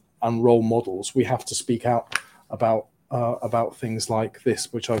position and role models, we have to speak out about things like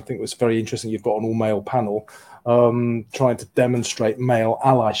this, which I think was very interesting. You've got an all-male panel trying to demonstrate male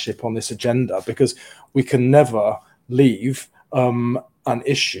allyship on this agenda, because we can never leave an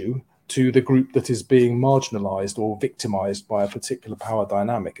issue to the group that is being marginalized or victimized by a particular power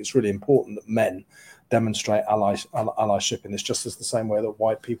dynamic. It's really important that men demonstrate allyship in this, just as the same way that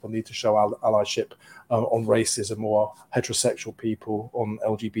white people need to show allyship on racism, or heterosexual people on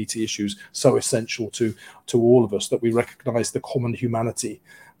LGBT issues. So essential to all of us that we recognize the common humanity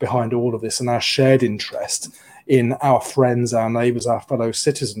behind all of this, and our shared interest in our friends, our neighbors, our fellow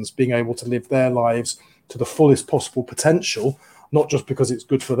citizens being able to live their lives to the fullest possible potential, not just because it's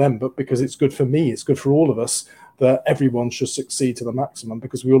good for them, but because it's good for me, it's good for all of us, that everyone should succeed to the maximum,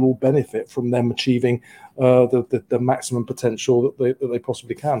 because we will all benefit from them achieving the maximum potential that they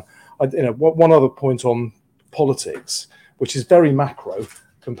possibly can. One other point on politics, which is very macro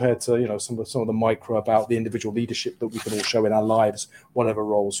compared to some of the micro about the individual leadership that we can all show in our lives, whatever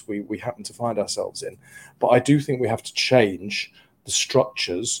roles we happen to find ourselves in. But I do think we have to change the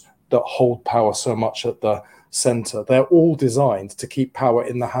structures that hold power so much at the center. They're all designed to keep power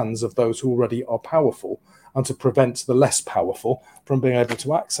in the hands of those who already are powerful, and to prevent the less powerful from being able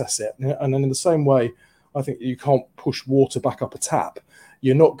to access it. And then in the same way, I think you can't push water back up a tap.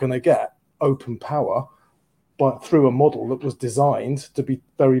 You're not going to get open power through a model that was designed to be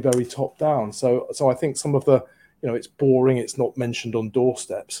very, very top down. So I think some of the, it's boring, it's not mentioned on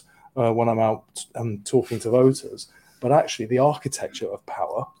doorsteps when I'm out talking to voters, but actually the architecture of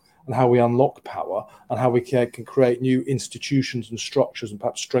power and how we unlock power and how we can create new institutions and structures and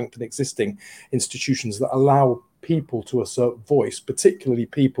perhaps strengthen existing institutions that allow people to assert voice, particularly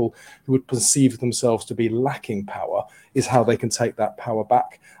people who would perceive themselves to be lacking power, is how they can take that power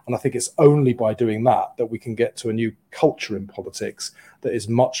back. And I think it's only by doing that we can get to a new culture in politics that is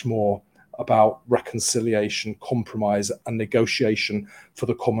much more about reconciliation, compromise, and negotiation for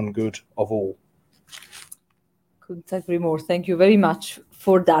the common good of all. Couldn't agree more. Thank you very much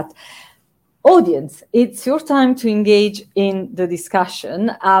for that. Audience, it's your time to engage in the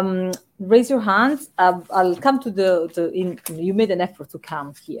discussion. Raise your hands. I'll come to you made an effort to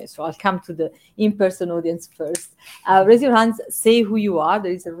come here, so I'll come to the in-person audience first. Raise your hands, say who you are.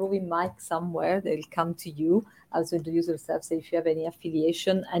 There is a roving mic somewhere. They'll come to you. Also introduce yourself, say if you have any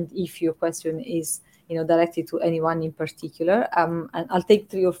affiliation, and if your question is directed to anyone in particular. And I'll take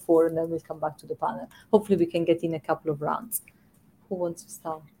 3 or 4, and then we'll come back to the panel. Hopefully we can get in a couple of rounds. Who wants to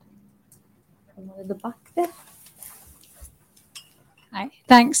start? Someone at the back there. Hi,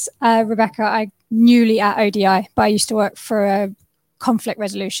 thanks, Rebecca. I'm newly at ODI, but I used to work for a conflict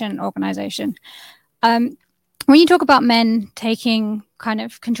resolution organization. When you talk about men taking kind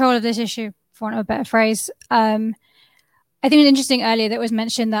of control of this issue, for want of a better phrase, I think it was interesting earlier that it was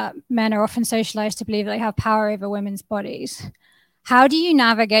mentioned that men are often socialized to believe they have power over women's bodies. How do you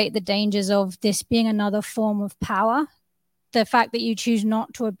navigate the dangers of this being another form of power? The fact that you choose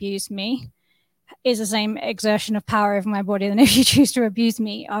not to abuse me is the same exertion of power over my body than if you choose to abuse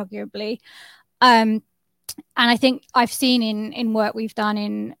me, arguably. And I think I've seen in work we've done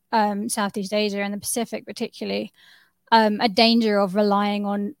in Southeast Asia and the Pacific particularly, a danger of relying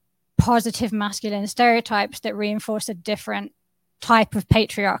on positive masculine stereotypes that reinforce a different type of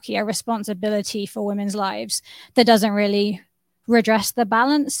patriarchy, a responsibility for women's lives that doesn't really redress the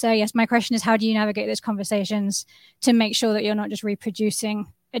balance. So yes, my question is, how do you navigate those conversations to make sure that you're not just reproducing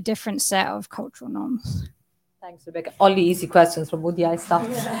a different set of cultural norms? Thanks, Rebecca. Only easy questions from ODI staff.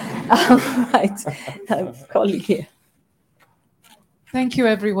 Right, colleague here. Thank you,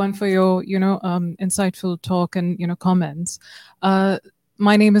 everyone, for your, insightful talk and, comments.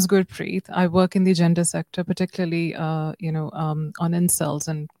 My name is Gurpreet. I work in the gender sector, particularly, on incels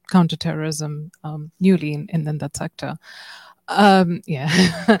and counterterrorism, newly in that sector.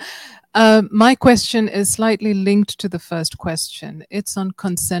 My question is slightly linked to the first question. It's on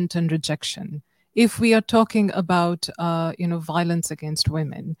consent and rejection. If we are talking about, violence against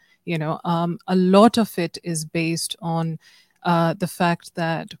women, a lot of it is based on the fact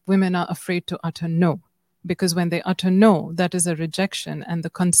that women are afraid to utter no. Because when they utter no, that is a rejection, and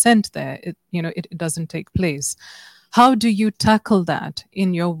the consent there, it doesn't take place. How do you tackle that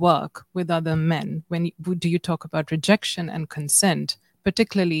in your work with other men? Do you talk about rejection and consent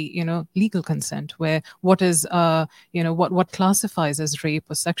particularly, legal consent, where what is, what classifies as rape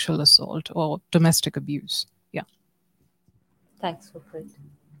or sexual assault or domestic abuse. Yeah. Thanks, Wilfred.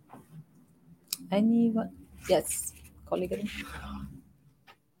 Anyone? Yes, colleague.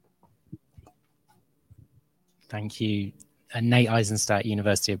 Thank you. Nate Eisenstadt,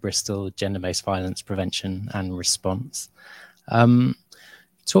 University of Bristol, Gender-Based Violence Prevention and Response.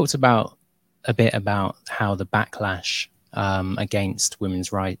 Talked a bit about how the backlash against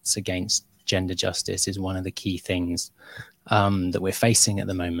women's rights, against gender justice is one of the key things that we're facing at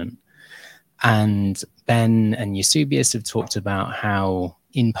the moment. And Ben and Eusebius have talked about how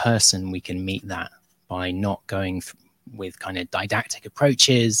in person we can meet that by not going with kind of didactic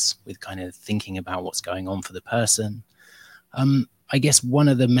approaches, with kind of thinking about what's going on for the person. I guess one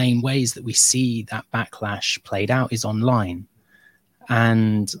of the main ways that we see that backlash played out is online.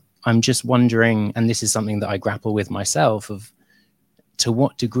 And I'm just wondering, and this is something that I grapple with myself, of to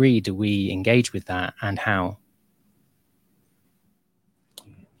what degree do we engage with that and how?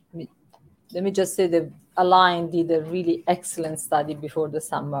 Let me just say that Align did a really excellent study before the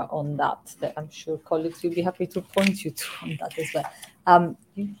summer on that I'm sure colleagues will be happy to point you to on that as well.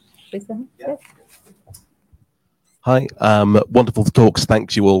 You raise your hand? Yes. Hi, wonderful talks.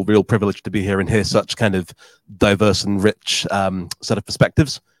 Thanks you all. Real privilege to be here and hear such kind of diverse and rich set of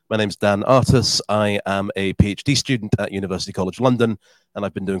perspectives. My name's Dan Artus. I am a PhD student at University College London, and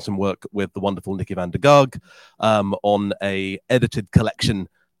I've been doing some work with the wonderful Nikki van der Gaag on a edited collection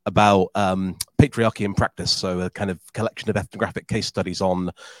about patriarchy in practice. So a kind of collection of ethnographic case studies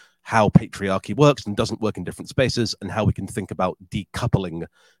on how patriarchy works and doesn't work in different spaces, and how we can think about decoupling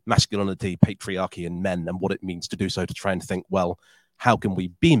masculinity, patriarchy, and men, and what it means to do so, to try and think, well, how can we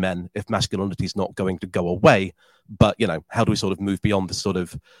be men if masculinity is not going to go away? But, how do we sort of move beyond this sort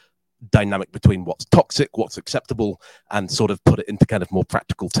of dynamic between what's toxic, what's acceptable, and sort of put it into kind of more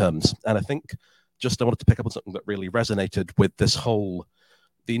practical terms? And I think I wanted to pick up on something that really resonated with this whole,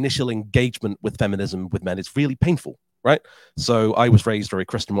 the initial engagement with feminism with men is really painful. Right. So I was raised very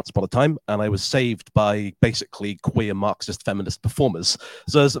Christian once upon a time, and I was saved by basically queer Marxist feminist performers.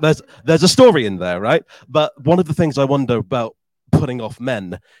 So there's a story in there. Right. But one of the things I wonder about putting off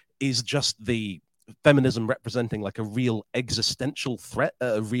men is just the feminism representing like a real existential threat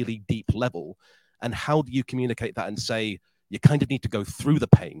at a really deep level. And how do you communicate that and say you kind of need to go through the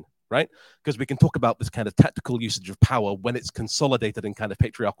pain? Right? Because we can talk about this kind of tactical usage of power when it's consolidated in kind of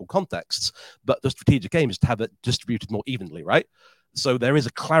patriarchal contexts, but the strategic aim is to have it distributed more evenly, right? So there is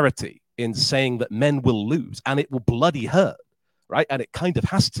a clarity in saying that men will lose, and it will bloody hurt, right? And it kind of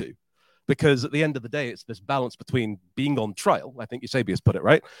has to, because at the end of the day, it's this balance between being on trial. I think Eusebius put it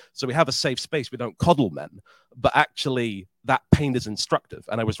right. So we have a safe space. We don't coddle men, but actually that pain is instructive.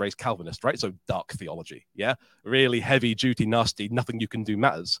 And I was raised Calvinist, right? So dark theology, yeah? Really heavy duty, nasty, nothing you can do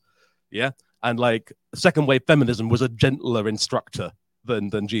matters. Yeah. And like second wave feminism was a gentler instructor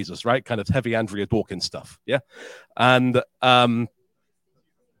than Jesus, right? Kind of heavy Andrea Dworkin stuff. Yeah. And so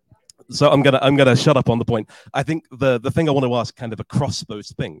I'm gonna shut up on the point. I think the thing I want to ask kind of across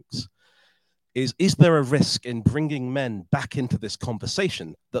those things is there a risk in bringing men back into this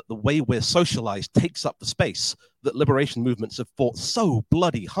conversation that the way we're socialized takes up the space that liberation movements have fought so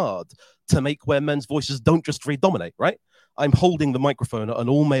bloody hard to make, where men's voices don't just redominate, right? I'm holding the microphone at an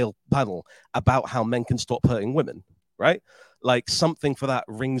all-male panel about how men can stop hurting women, right? Like something for that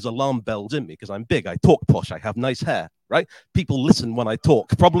rings alarm bells in me because I'm big, I talk posh, I have nice hair, right? People listen when I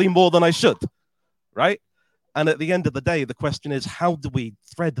talk, probably more than I should, right? And at the end of the day, the question is, how do we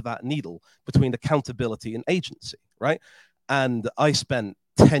thread that needle between accountability and agency, right? And I spent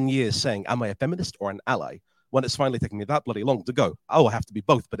 10 years saying, am I a feminist or an ally? When it's finally taken me that bloody long to go, I have to be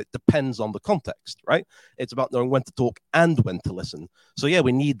both, but it depends on the context, right? It's about knowing when to talk and when to listen. So yeah,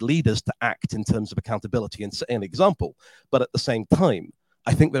 we need leaders to act in terms of accountability and set an example. But at the same time,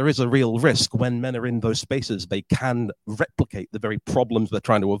 I think there is a real risk when men are in those spaces, they can replicate the very problems they're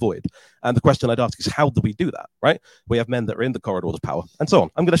trying to avoid. And the question I'd ask is, how do we do that, right? We have men that are in the corridors of power and so on.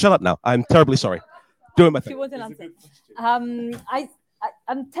 I'm going to shut up now. I'm terribly sorry. Doing my thing.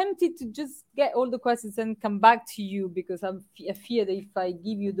 I'm tempted to just get all the questions and come back to you, because I fear that if I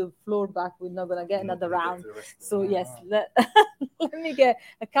give you the floor back, we're not going to get another round. So yes, let me get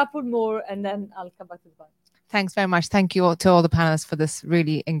a couple more and then I'll come back to the panel. Thanks very much. Thank you all to all the panelists for this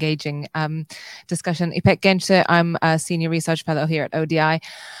really engaging discussion. İpek Gençte, I'm a senior research fellow here at ODI.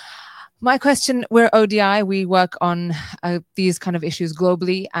 My question, we're ODI, we work on these kind of issues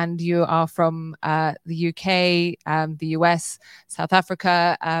globally, and you are from the UK, the US, South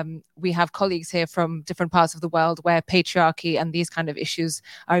Africa. We have colleagues here from different parts of the world where patriarchy and these kind of issues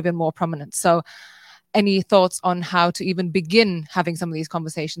are even more prominent. So any thoughts on how to even begin having some of these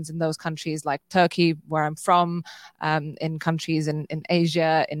conversations in those countries like Turkey, where I'm from, in countries in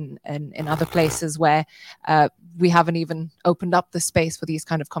Asia, in other places where we haven't even opened up the space for these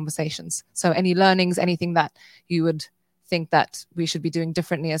kind of conversations? So any learnings, anything that you would think that we should be doing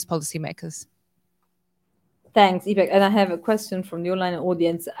differently as policymakers? Thanks, Ipek. And I have a question from the online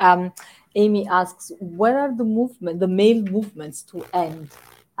audience. Amy asks, where are the male movements to end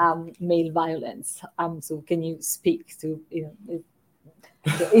male violence? So can you speak to,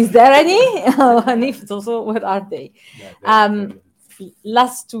 is there any? And if so, what are they?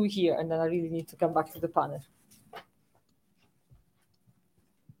 Last two here, and then I really need to come back to the panel.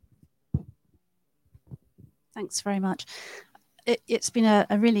 Thanks very much. It's been a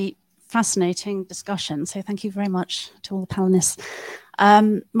really fascinating discussion, so thank you very much to all the panelists.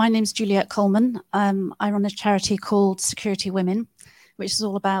 My name's Juliette Coleman. I run a charity called Security Women, which is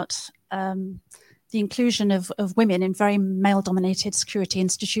all about the inclusion of women in very male-dominated security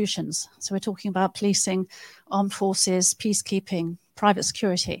institutions. So we're talking about policing, armed forces, peacekeeping, private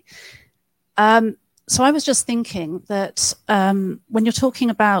security. So I was just thinking that when you're talking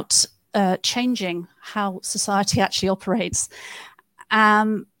about changing how society actually operates,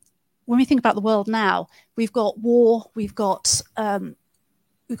 when we think about the world now, we've got war, we've got a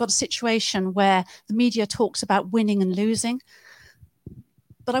situation where the media talks about winning and losing.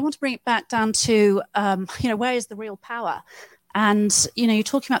 But I want to bring it back down to, where is the real power? And, you're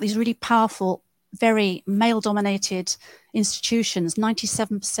talking about these really powerful, very male-dominated institutions,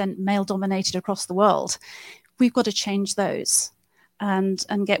 97% male-dominated across the world. We've got to change those and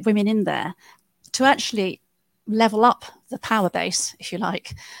get women in there to actually level up the power base, if you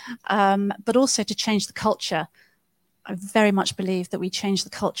like, but also to change the culture. I very much believe that we change the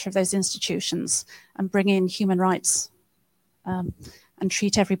culture of those institutions and bring in human rights and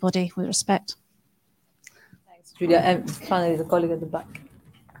treat everybody with respect. Thanks, Julia. And finally, the colleague at the back.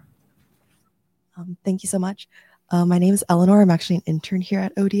 Thank you so much. My name is Eleanor. I'm actually an intern here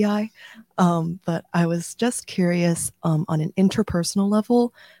at ODI, but I was just curious on an interpersonal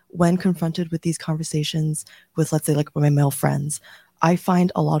level, when confronted with these conversations with, let's say, like my male friends, I find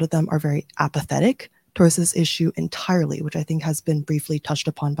a lot of them are very apathetic towards this issue entirely, which I think has been briefly touched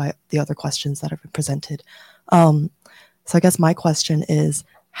upon by the other questions that have been presented. So I guess my question is,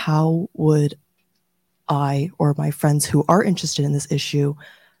 how would I or my friends who are interested in this issue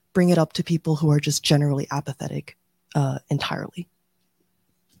bring it up to people who are just generally apathetic entirely?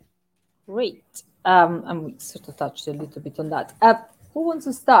 Great. And we sort of touched a little bit on that. Who wants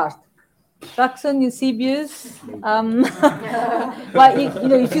to start? Jackson, Eusebius? Well,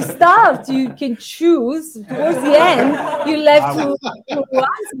 if you start, you can choose. Towards the end, you left to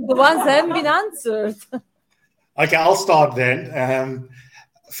answer the ones that haven't been answered. Okay, I'll start then.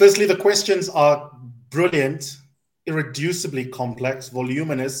 Firstly, the questions are brilliant, irreducibly complex,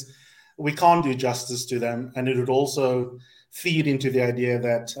 voluminous. We can't do justice to them, and it would also feed into the idea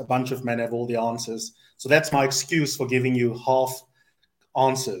that a bunch of men have all the answers. So that's my excuse for giving you half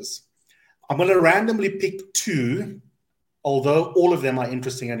answers. I'm going to randomly pick two, although all of them are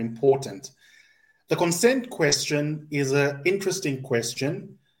interesting and important. The consent question is an interesting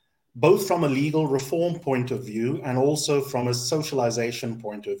question, both from a legal reform point of view and also from a socialization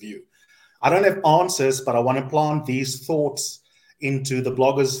point of view. I don't have answers, but I want to plant these thoughts into the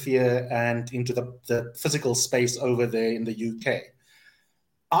blogosphere and into the physical space over there in the UK.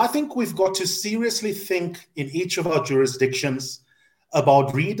 I think we've got to seriously think in each of our jurisdictions about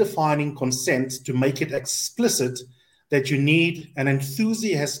redefining consent to make it explicit that you need an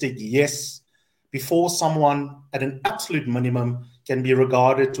enthusiastic yes before someone at an absolute minimum can be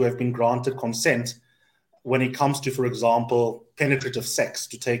regarded to have been granted consent when it comes to, for example, penetrative sex,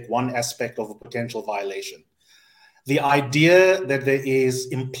 to take one aspect of a potential violation. The idea that there is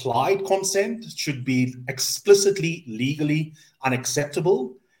implied consent should be explicitly legally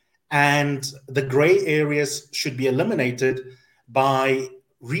unacceptable, and the gray areas should be eliminated by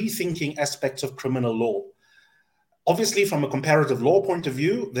rethinking aspects of criminal law. Obviously, from a comparative law point of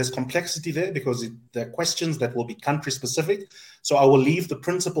view, there's complexity there because there are questions that will be country specific. So I will leave the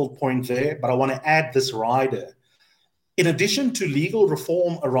principal point there, but I want to add this rider. In addition to legal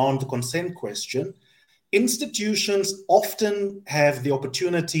reform around the consent question, institutions often have the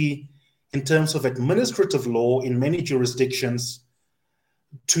opportunity in terms of administrative law in many jurisdictions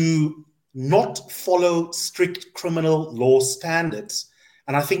to not follow strict criminal law standards.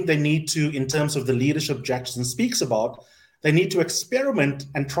 And I think they need to, in terms of the leadership Jackson speaks about, they need to experiment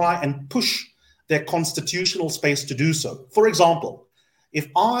and try and push their constitutional space to do so. For example, if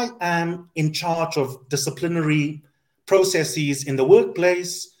I am in charge of disciplinary processes in the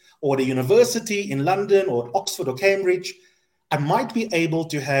workplace, or at a university in London or at Oxford or Cambridge, I might be able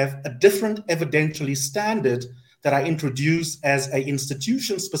to have a different evidentiary standard that I introduce as an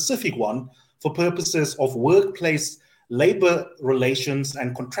institution-specific one for purposes of workplace labor relations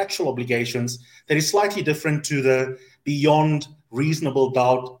and contractual obligations that is slightly different to the beyond reasonable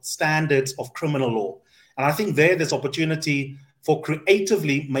doubt standards of criminal law. And I think there's opportunity for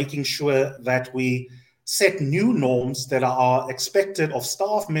creatively making sure that we set new norms that are expected of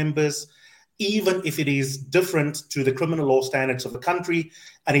staff members, even if it is different to the criminal law standards of the country,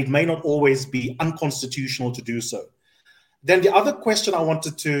 and it may not always be unconstitutional to do so. Then the other question I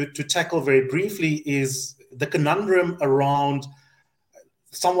wanted to tackle very briefly is the conundrum around,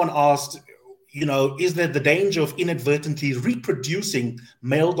 someone asked, is there the danger of inadvertently reproducing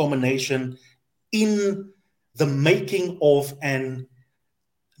male domination in the making of an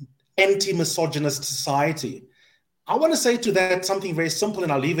anti-misogynist society? I want to say to that something very simple,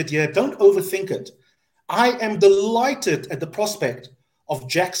 and I'll leave it here. Don't overthink it. I am delighted at the prospect of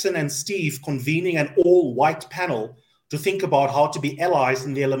Jackson and Steve convening an all-white panel to think about how to be allies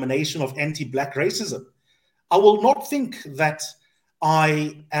in the elimination of anti-Black racism. I will not think that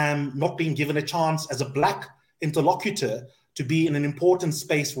I am not being given a chance as a Black interlocutor to be in an important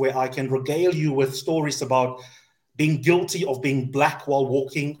space where I can regale you with stories about being guilty of being Black while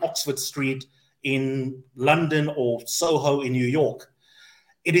walking Oxford Street in London or Soho in New York.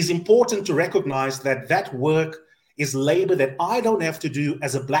 It is important to recognize that that work is labor that I don't have to do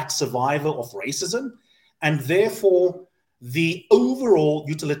as a Black survivor of racism, and therefore the overall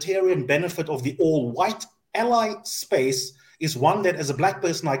utilitarian benefit of the all-white ally space is one that as a Black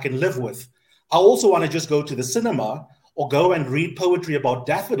person I can live with. I also want to just go to the cinema or go and read poetry about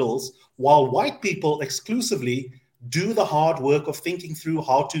daffodils while white people exclusively do the hard work of thinking through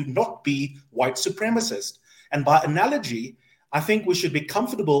how to not be white supremacist. And by analogy, I think we should be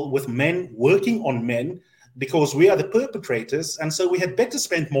comfortable with men working on men because we are the perpetrators. And so we had better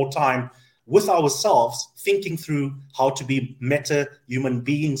spend more time with ourselves thinking through how to be meta human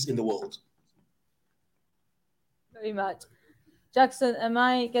beings in the world. Very much. Jackson, am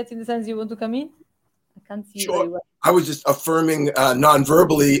I getting the sense you want to come in? I can't see you very well. I was just affirming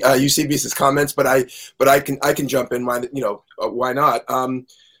non-verbally Eusebius's comments, but I can jump in. Why not?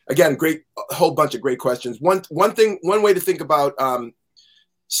 Again, a whole bunch of great questions. One way to think about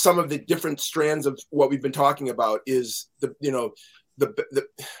some of the different strands of what we've been talking about is the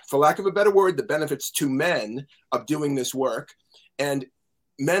for lack of a better word, the benefits to men of doing this work and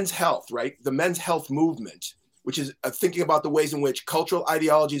men's health, right? The men's health movement, which is thinking about the ways in which cultural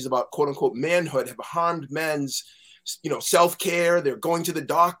ideologies about quote unquote manhood have harmed men's, self-care. They're going to the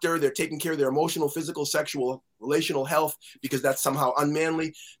doctor. They're taking care of their emotional, physical, sexual, relational health because that's somehow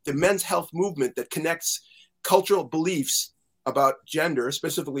unmanly. The men's health movement that connects cultural beliefs about gender,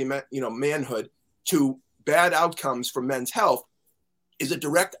 specifically, manhood, to bad outcomes for men's health is a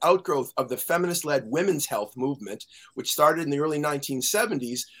direct outgrowth of the feminist-led women's health movement, which started in the early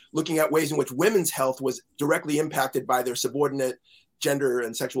 1970s, looking at ways in which women's health was directly impacted by their subordinate gender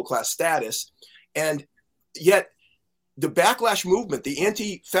and sexual class status. And yet the backlash movement, the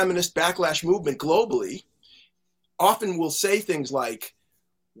anti-feminist backlash movement globally, often will say things like,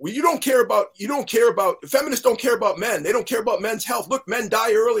 well, feminists don't care about men. They don't care about men's health. Look, men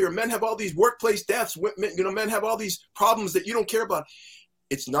die earlier. Men have all these workplace deaths. Men have all these problems that you don't care about.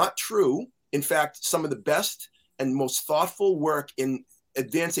 It's not true. In fact, some of the best and most thoughtful work in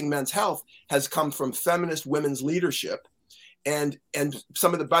advancing men's health has come from feminist women's leadership. And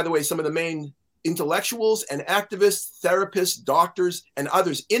some of the main intellectuals and activists, therapists, doctors, and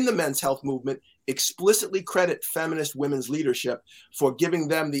others in the men's health movement explicitly credit feminist women's leadership for giving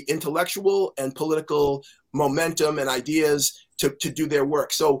them the intellectual and political momentum and ideas to do their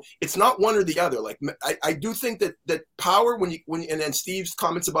work. So it's not one or the other. Like I do think that power, and then Steve's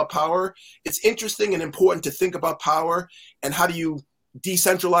comments about power, it's interesting and important to think about power and how do you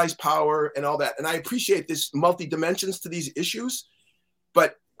decentralize power and all that. And I appreciate this multi-dimensions to these issues,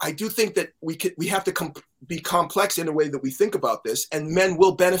 but I do think that we have to be complex in a way that we think about this, and men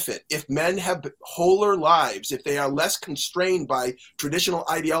will benefit. If men have wholer lives, if they are less constrained by traditional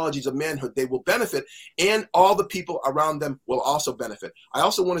ideologies of manhood, they will benefit, and all the people around them will also benefit. I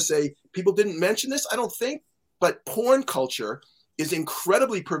also want to say, people didn't mention this, I don't think, but porn culture is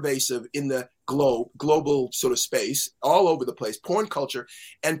incredibly pervasive in the global sort of space, all over the place, porn culture.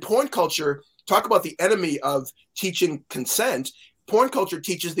 And porn culture, talk about the enemy of teaching consent, porn culture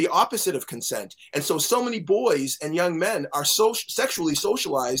teaches the opposite of consent. And so many boys and young men are sexually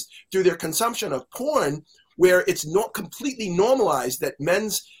socialized through their consumption of porn, where it's not completely normalized that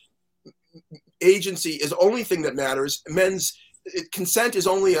men's agency is the only thing that matters. Men's consent is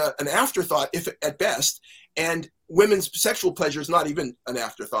only an afterthought, if at best, and women's sexual pleasure is not even an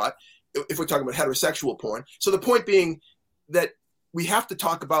afterthought if we're talking about heterosexual porn. So the point being that we have to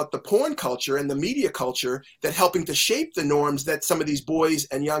talk about the porn culture and the media culture that helping to shape the norms that some of these boys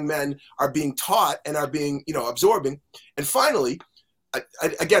and young men are being taught and are being, absorbing. And finally,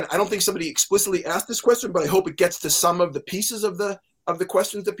 again, I don't think somebody explicitly asked this question, but I hope it gets to some of the pieces of the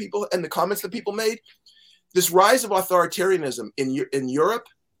questions that people and the comments that people made. This rise of authoritarianism in Europe,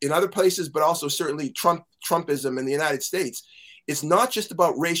 in other places, but also certainly Trumpism in the United States, it's not just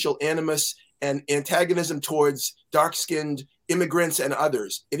about racial animus and antagonism towards dark-skinned immigrants and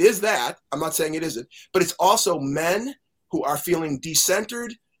others. It is that. I'm not saying it isn't, but it's also men who are feeling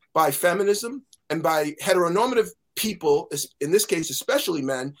decentered by feminism and by heteronormative people, in this case, especially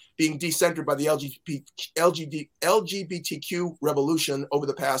men, being decentered by the LGBTQ revolution over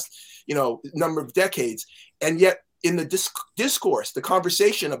the past, number of decades. And yet in the discourse, the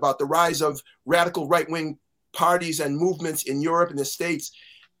conversation about the rise of radical right-wing parties and movements in Europe and the States,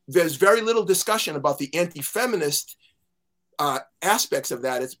 there's very little discussion about the anti-feminist aspects of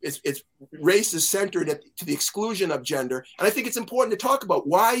that. It's race is centered to the exclusion of gender. And I think it's important to talk about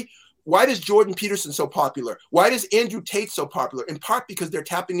why does Jordan Peterson so popular? Why does Andrew Tate so popular? In part because they're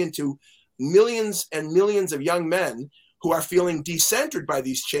tapping into millions and millions of young men who are feeling decentered by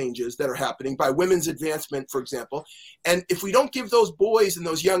these changes that are happening, by women's advancement, for example. And if we don't give those boys and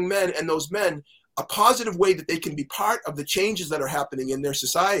those young men and those men a positive way that they can be part of the changes that are happening in their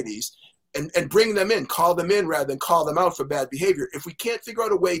societies and bring them in, call them in rather than call them out for bad behavior, if we can't figure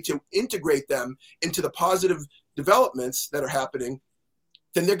out a way to integrate them into the positive developments that are happening,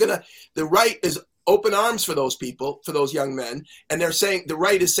 then the right is open arms for those people, for those young men. And the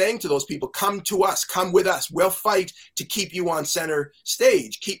right is saying to those people, come to us, come with us. We'll fight to keep you on center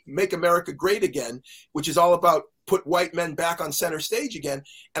stage, make America great again, which is all about put white men back on center stage again.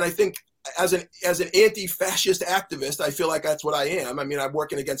 And I think as an anti-fascist activist, I feel like that's what I am. I mean, I'm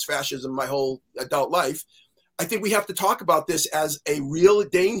working against fascism my whole adult life. I think we have to talk about this as a real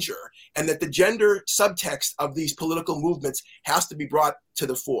danger, and that the gender subtext of these political movements has to be brought to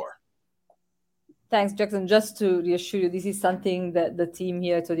the fore. Thanks, Jackson. Just to reassure you, this is something that the team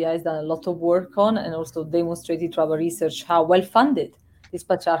here at ODI has done a lot of work on, and also demonstrated through our research how well-funded this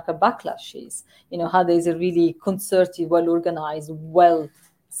patriarchal backlash is. How there is a really concerted, well-organized,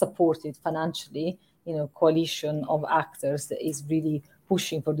 well-supported financially, coalition of actors that is really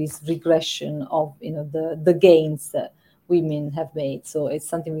pushing for this regression of, the gains that women have made. So it's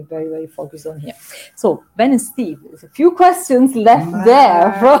something we're very, very focused on here. So Ben and Steve, there's a few questions left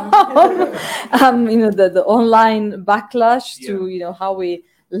there from, the online backlash to, how we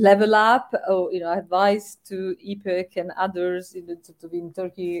level up, or, advice to EPIC and others, to be in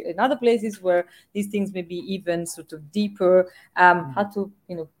Turkey and other places where these things may be even sort of deeper, how to,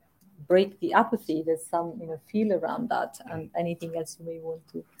 break the apathy that some, feel around that, and anything else you may want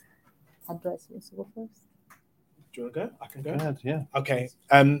to address. You want to go first? Do you want to go? I can go. Go ahead, yeah. Okay.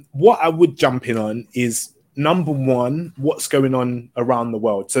 What I would jump in on is, number one, what's going on around the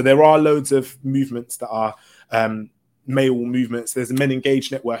world. So there are loads of movements that are male movements. There's a Men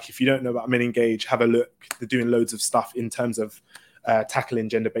Engage network. If you don't know about Men Engage, have a look. They're doing loads of stuff in terms of tackling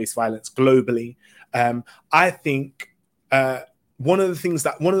gender-based violence globally. I think one of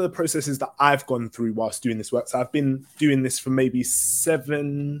the processes that I've gone through whilst doing this work, so I've been doing this for maybe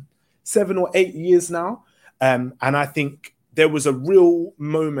seven or 8 years now. And I think there was a real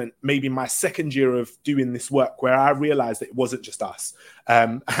moment, maybe my second year of doing this work, where I realized that it wasn't just us.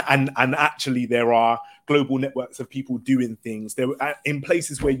 And actually there are global networks of people doing things there in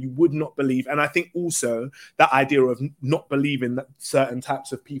places where you would not believe. And I think also that idea of not believing that certain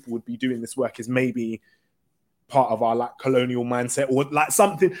types of people would be doing this work is maybe part of our colonial mindset, or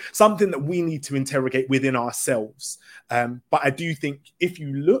something that we need to interrogate within ourselves. But I do think if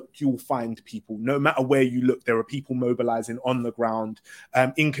you look, you'll find people. No matter where you look, there are people mobilizing on the ground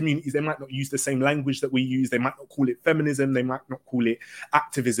in communities. They might not use the same language that we use. They might not call it feminism. They might not call it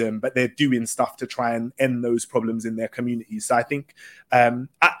activism, but they're doing stuff to try and end those problems in their communities. So I think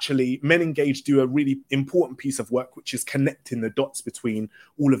actually Men Engage do a really important piece of work, which is connecting the dots between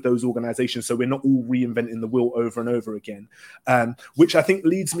all of those organizations, so we're not all reinventing the wheel over and over again, which I think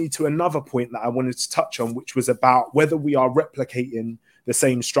leads me to another point that I wanted to touch on, which was about whether we are replicating the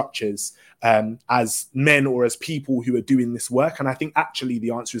same structures as men or as people who are doing this work. And I think actually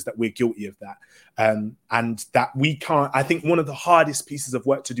the answer is that we're guilty of that, and that we can't. I think one of the hardest pieces of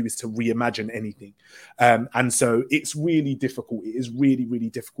work to do is to reimagine anything, and so it's really difficult. It is really, really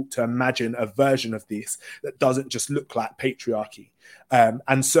difficult to imagine a version of this that doesn't just look like patriarchy.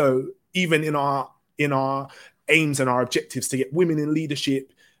 And so even in our aims and our objectives to get women in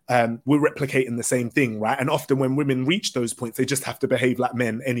leadership, we're replicating the same thing, right? And often when women reach those points, they just have to behave like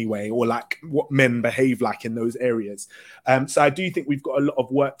men anyway, or like what men behave like in those areas. So I do think we've got a lot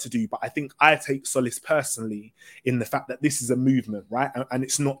of work to do, but I think I take solace personally in the fact that this is a movement, right? And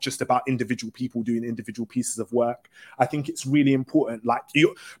it's not just about individual people doing individual pieces of work. I think it's really important. Like,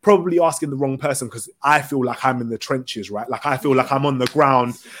 you're probably asking the wrong person, because I feel like I'm in the trenches, right? Like, I feel like I'm on the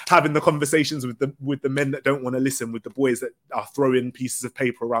ground having the conversations with the men that don't want to listen, with the boys that are throwing pieces of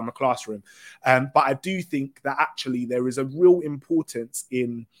paper around the classroom. But I do think that actually there is a real importance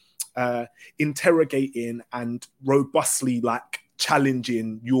in interrogating and robustly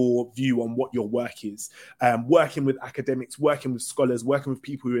challenging your view on what your work is, working with academics, working with scholars, working with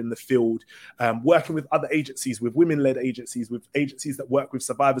people who are in the field, working with other agencies, with women-led agencies, with agencies that work with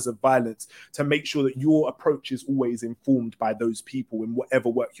survivors of violence, to make sure that your approach is always informed by those people in whatever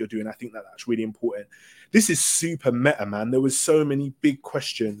work you're doing. I think that that's really important. This is super meta, man. There was so many big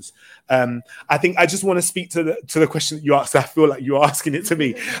questions. I think I just want to speak to the question that you asked. I feel like you're asking it to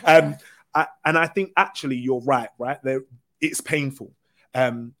me. And I think actually you're right? It's painful.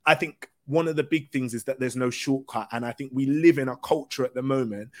 I think one of the big things is that there's no shortcut. And I think we live in a culture at the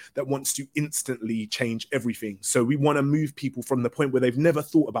moment that wants to instantly change everything. So we want to move people from the point where they've never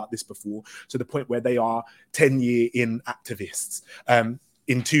thought about this before to the point where they are 10-year-in activists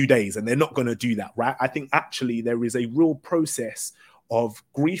in 2 days. And they're not going to do that, right? I think actually there is a real process of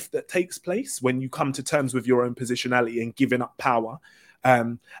grief that takes place when you come to terms with your own positionality and giving up power.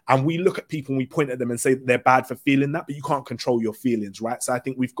 And we look at people and we point at them and say that they're bad for feeling that, but you can't control your feelings, right? So I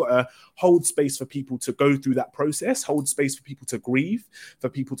think we've got to hold space for people to go through that process, hold space for people to grieve, for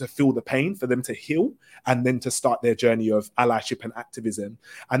people to feel the pain, for them to heal, and then to start their journey of allyship and activism.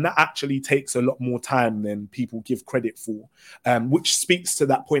 And that actually takes a lot more time than people give credit for, which speaks to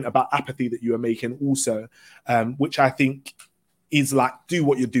that point about apathy that you are making also, which I think is like, do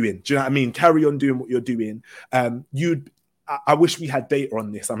what you're doing. Do you know what I mean? Carry on doing what you're doing. I wish we had data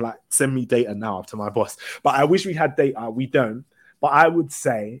on this. I'm like, send me data now to my boss. But I wish we had data. We don't. But I would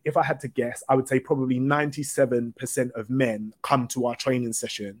say, if I had to guess, I would say probably 97% of men come to our training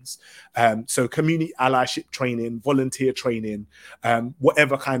sessions. So community allyship training, volunteer training,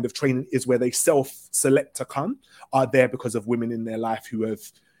 whatever kind of training is where they self-select to come, are there because of women in their life who have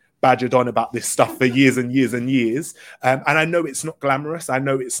badgered on about this stuff for years and years and years. And I know it's not glamorous. I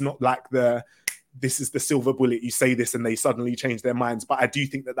know it's not like this is the silver bullet, you say this and they suddenly change their minds. But I do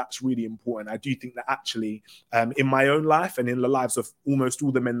think that that's really important. I do think that actually in my own life and in the lives of almost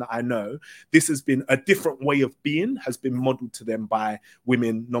all the men that I know, this has been a different way of being, has been modeled to them by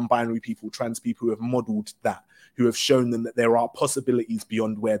women, non-binary people, trans people who have modeled that, who have shown them that there are possibilities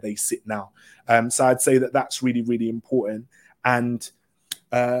beyond where they sit now. So I'd say that that's really, really important. And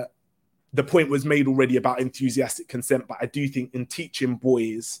the point was made already about enthusiastic consent, but I do think in teaching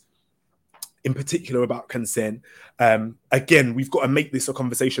boys, in particular about consent, again, we've got to make this a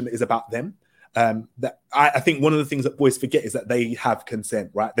conversation that is about them. That I think one of the things that boys forget is that they have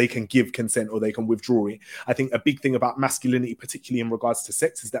consent, right? They can give consent or they can withdraw it. I think a big thing about masculinity, particularly in regards to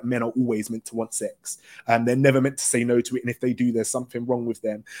sex, is that men are always meant to want sex. They're never meant to say no to it. And if they do, there's something wrong with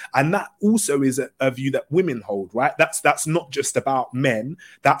them. And that also is a view that women hold, right? That's not just about men.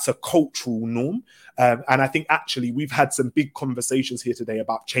 That's a cultural norm. And I think actually we've had some big conversations here today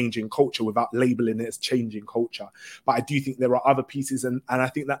about changing culture without labeling it as changing culture. But I do think there are other pieces. And I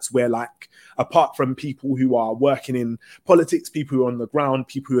think that's where, like, apart from people who are working in politics, people who are on the ground,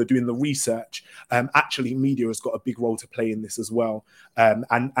 people who are doing the research, actually media has got a big role to play in this as well.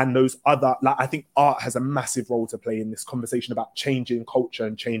 And those other, like, I think art has a massive role to play in this conversation about changing culture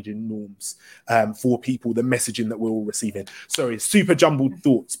and changing norms for people, the messaging that we're all receiving. Sorry, super jumbled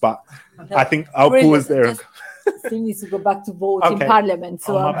thoughts, but I think I'll pause there. Still needs to go back to vote in Parliament.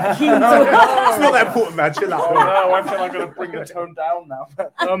 So it's not that important, man. Chill out. Oh, no, I feel like I'm going to bring the tone down now.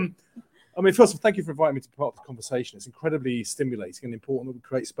 I mean, first of all, thank you for inviting me to be part of the conversation. It's incredibly stimulating and important that we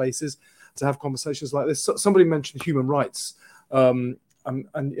create spaces to have conversations like this. Somebody mentioned human rights. And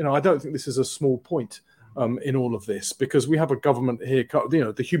you know, I don't think this is a small point in all of this, because we have a government here, you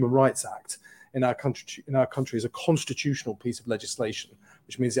know, the Human Rights Act in our country is a constitutional piece of legislation,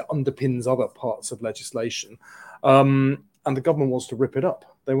 which means it underpins other parts of legislation. And the government wants to rip it up.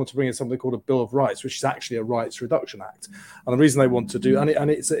 They want to bring in something called a Bill of Rights, which is actually a Rights Reduction Act. And the reason they want to do, and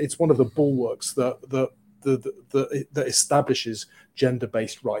it's one of the bulwarks that establishes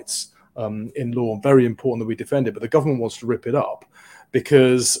gender-based rights in law. Very important that we defend it. But the government wants to rip it up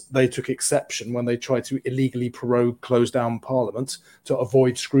because they took exception when they tried to illegally prorogue, close down Parliament to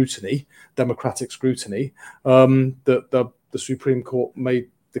avoid scrutiny, democratic scrutiny. The Supreme Court made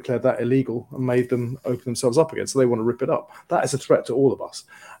declared that illegal and made them open themselves up again. So they want to rip it up. That is a threat to all of us.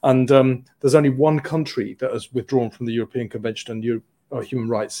 And there's only one country that has withdrawn from the European Convention on Human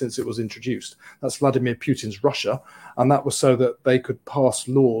Rights since it was introduced. That's Vladimir Putin's Russia. And that was so that they could pass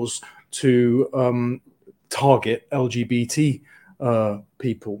laws to target LGBT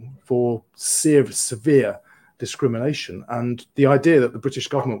people for severe discrimination. And the idea that the British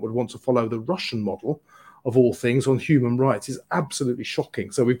government would want to follow the Russian model of all things on human rights is absolutely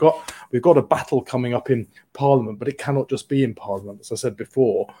shocking. So we've got a battle coming up in Parliament, but it cannot just be in Parliament. As I said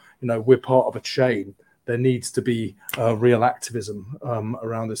before, we're part of a chain. There needs to be real activism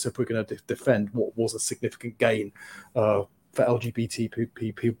around this if we're going to defend what was a significant gain for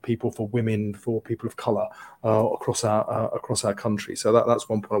LGBT people, for women, for people of colour across our country. So that's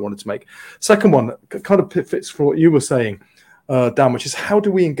one point I wanted to make. Second one kind of fits for what you were saying, Dan, which is how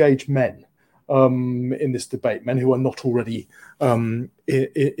do we engage men in this debate, men who are not already in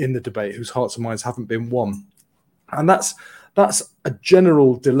the debate, whose hearts and minds haven't been won. And that's a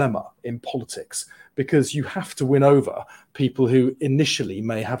general dilemma in politics, because you have to win over people who initially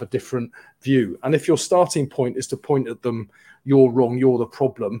may have a different view. And if your starting point is to point at them, you're wrong, you're the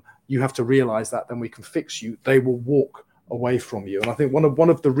problem, you have to realize that, then we can fix you. They will walk away from you. And I think one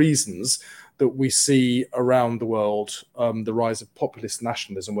of the reasons that we see around the world the rise of populist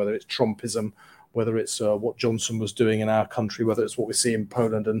nationalism, whether it's Trumpism, whether it's what Johnson was doing in our country, whether it's what we see in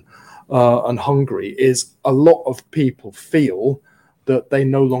Poland and Hungary, is a lot of people feel that they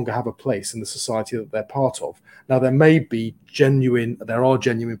no longer have a place in the society that they're part of. Now, there are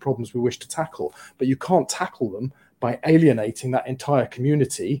genuine problems we wish to tackle, but you can't tackle them by alienating that entire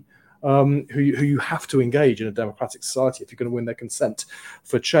community who you have to engage in a democratic society if you're going to win their consent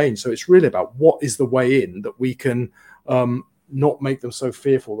for change. So it's really about what is the way in that we can not make them so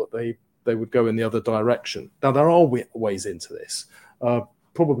fearful that they would go in the other direction. Now, there are ways into this.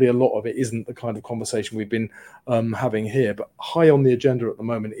 Probably a lot of it isn't the kind of conversation we've been having here, but high on the agenda at the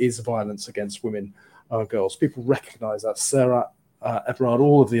moment is violence against women, girls. People recognise that. Sarah Everard,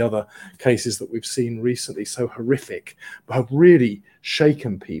 all of the other cases that we've seen recently, so horrific, but have really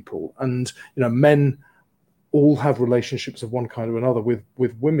shaken people. And men all have relationships of one kind or another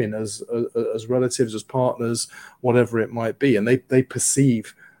with women as relatives, as partners, whatever it might be, and they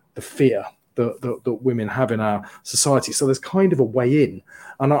perceive the fear that women have in our society. So there's kind of a way in,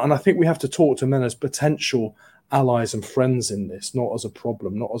 and I think we have to talk to men as potential allies and friends in this, not as a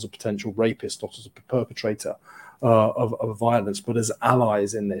problem, not as a potential rapist, not as a perpetrator of violence, but as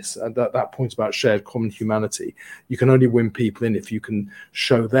allies in this. And that point about shared common humanity, you can only win people in if you can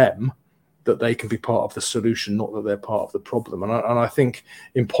show them that they can be part of the solution, not that they're part of the problem. And I think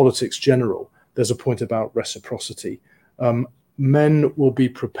in politics general, there's a point about reciprocity. Men will be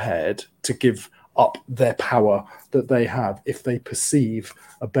prepared to give up their power that they have if they perceive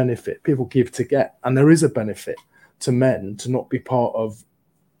a benefit. People give to get, and there is a benefit to men to not be part of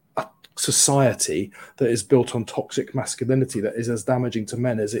a society that is built on toxic masculinity that is as damaging to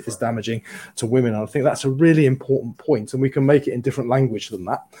men as it is damaging to women. And I think that's a really important point, and we can make it in different language than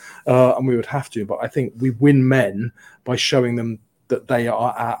that, and we would have to. But I think we win men by showing them that they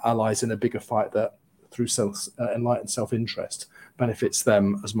are our allies in a bigger fight that, through enlightened self-interest, benefits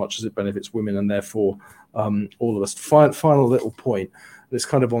them as much as it benefits women, and therefore all of us. Final little point, and it's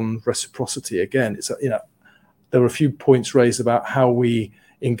kind of on reciprocity again. It's there were a few points raised about how we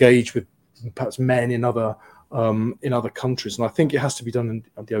engage with perhaps men in other countries, and I think it has to be done.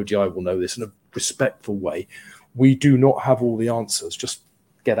 And the ODI will know this in a respectful way. We do not have all the answers. Just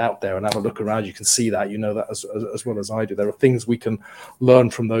get out there and have a look around. You can see that, that as well as I do. There are things we can learn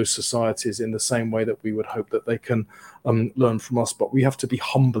from those societies in the same way that we would hope that they can learn from us. But we have to be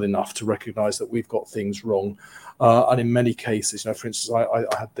humble enough to recognize that we've got things wrong. And in many cases, for instance, I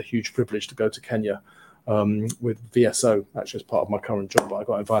had the huge privilege to go to Kenya with VSO, actually as part of my current job. I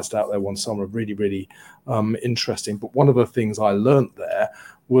got invited out there one summer, really, really interesting. But one of the things I learned there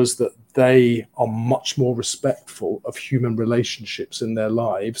was that they are much more respectful of human relationships in their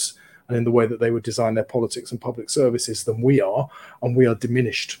lives and in the way that they would design their politics and public services than we are, and we are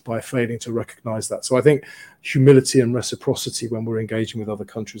diminished by failing to recognize that. So I think humility and reciprocity when we're engaging with other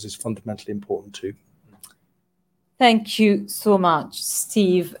countries is fundamentally important too. Thank you so much,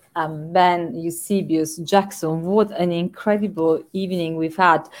 Steve, Ben, Eusebius, Jackson. What an incredible evening we've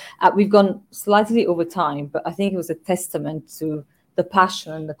had. We've gone slightly over time, but I think it was a testament to the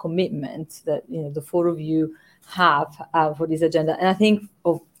passion and the commitment that the four of you have for this agenda. And I think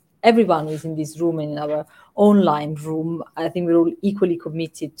of everyone who's in this room and in our online room, I think we're all equally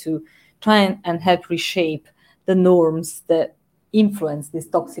committed to try and help reshape the norms that influence this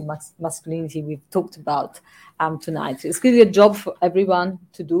toxic masculinity we've talked about tonight. So it's clearly a job for everyone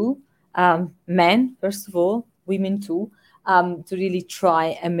to do, men first of all, women too, to really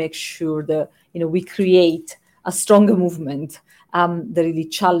try and make sure that we create a stronger movement that really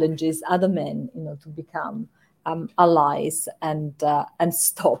challenges other men, to become allies and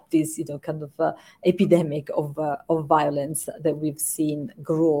stop this kind of epidemic of violence that we've seen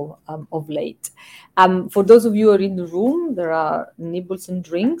grow of late. For those of you who are in the room, there are nibbles and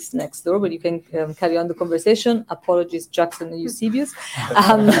drinks next door, but you can carry on the conversation. Apologies, Jackson and Eusebius.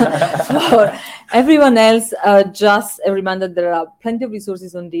 For everyone else, just a reminder, there are plenty of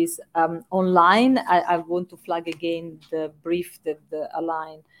resources on this online. I want to flag again the brief that the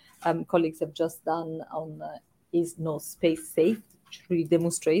Align colleagues have just done on Is No Space Safe, which really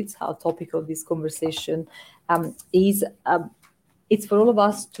demonstrates how topical this conversation is. It's for all of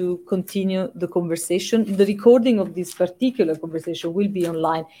us to continue the conversation. The recording of this particular conversation will be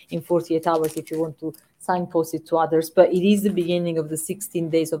online in 48 hours if you want to signpost it to others, but it is the beginning of the 16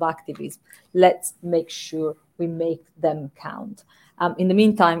 days of activism. Let's make sure we make them count. In the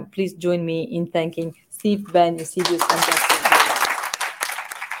meantime, please join me in thanking Steve, Ben, Eusebius, and Justin.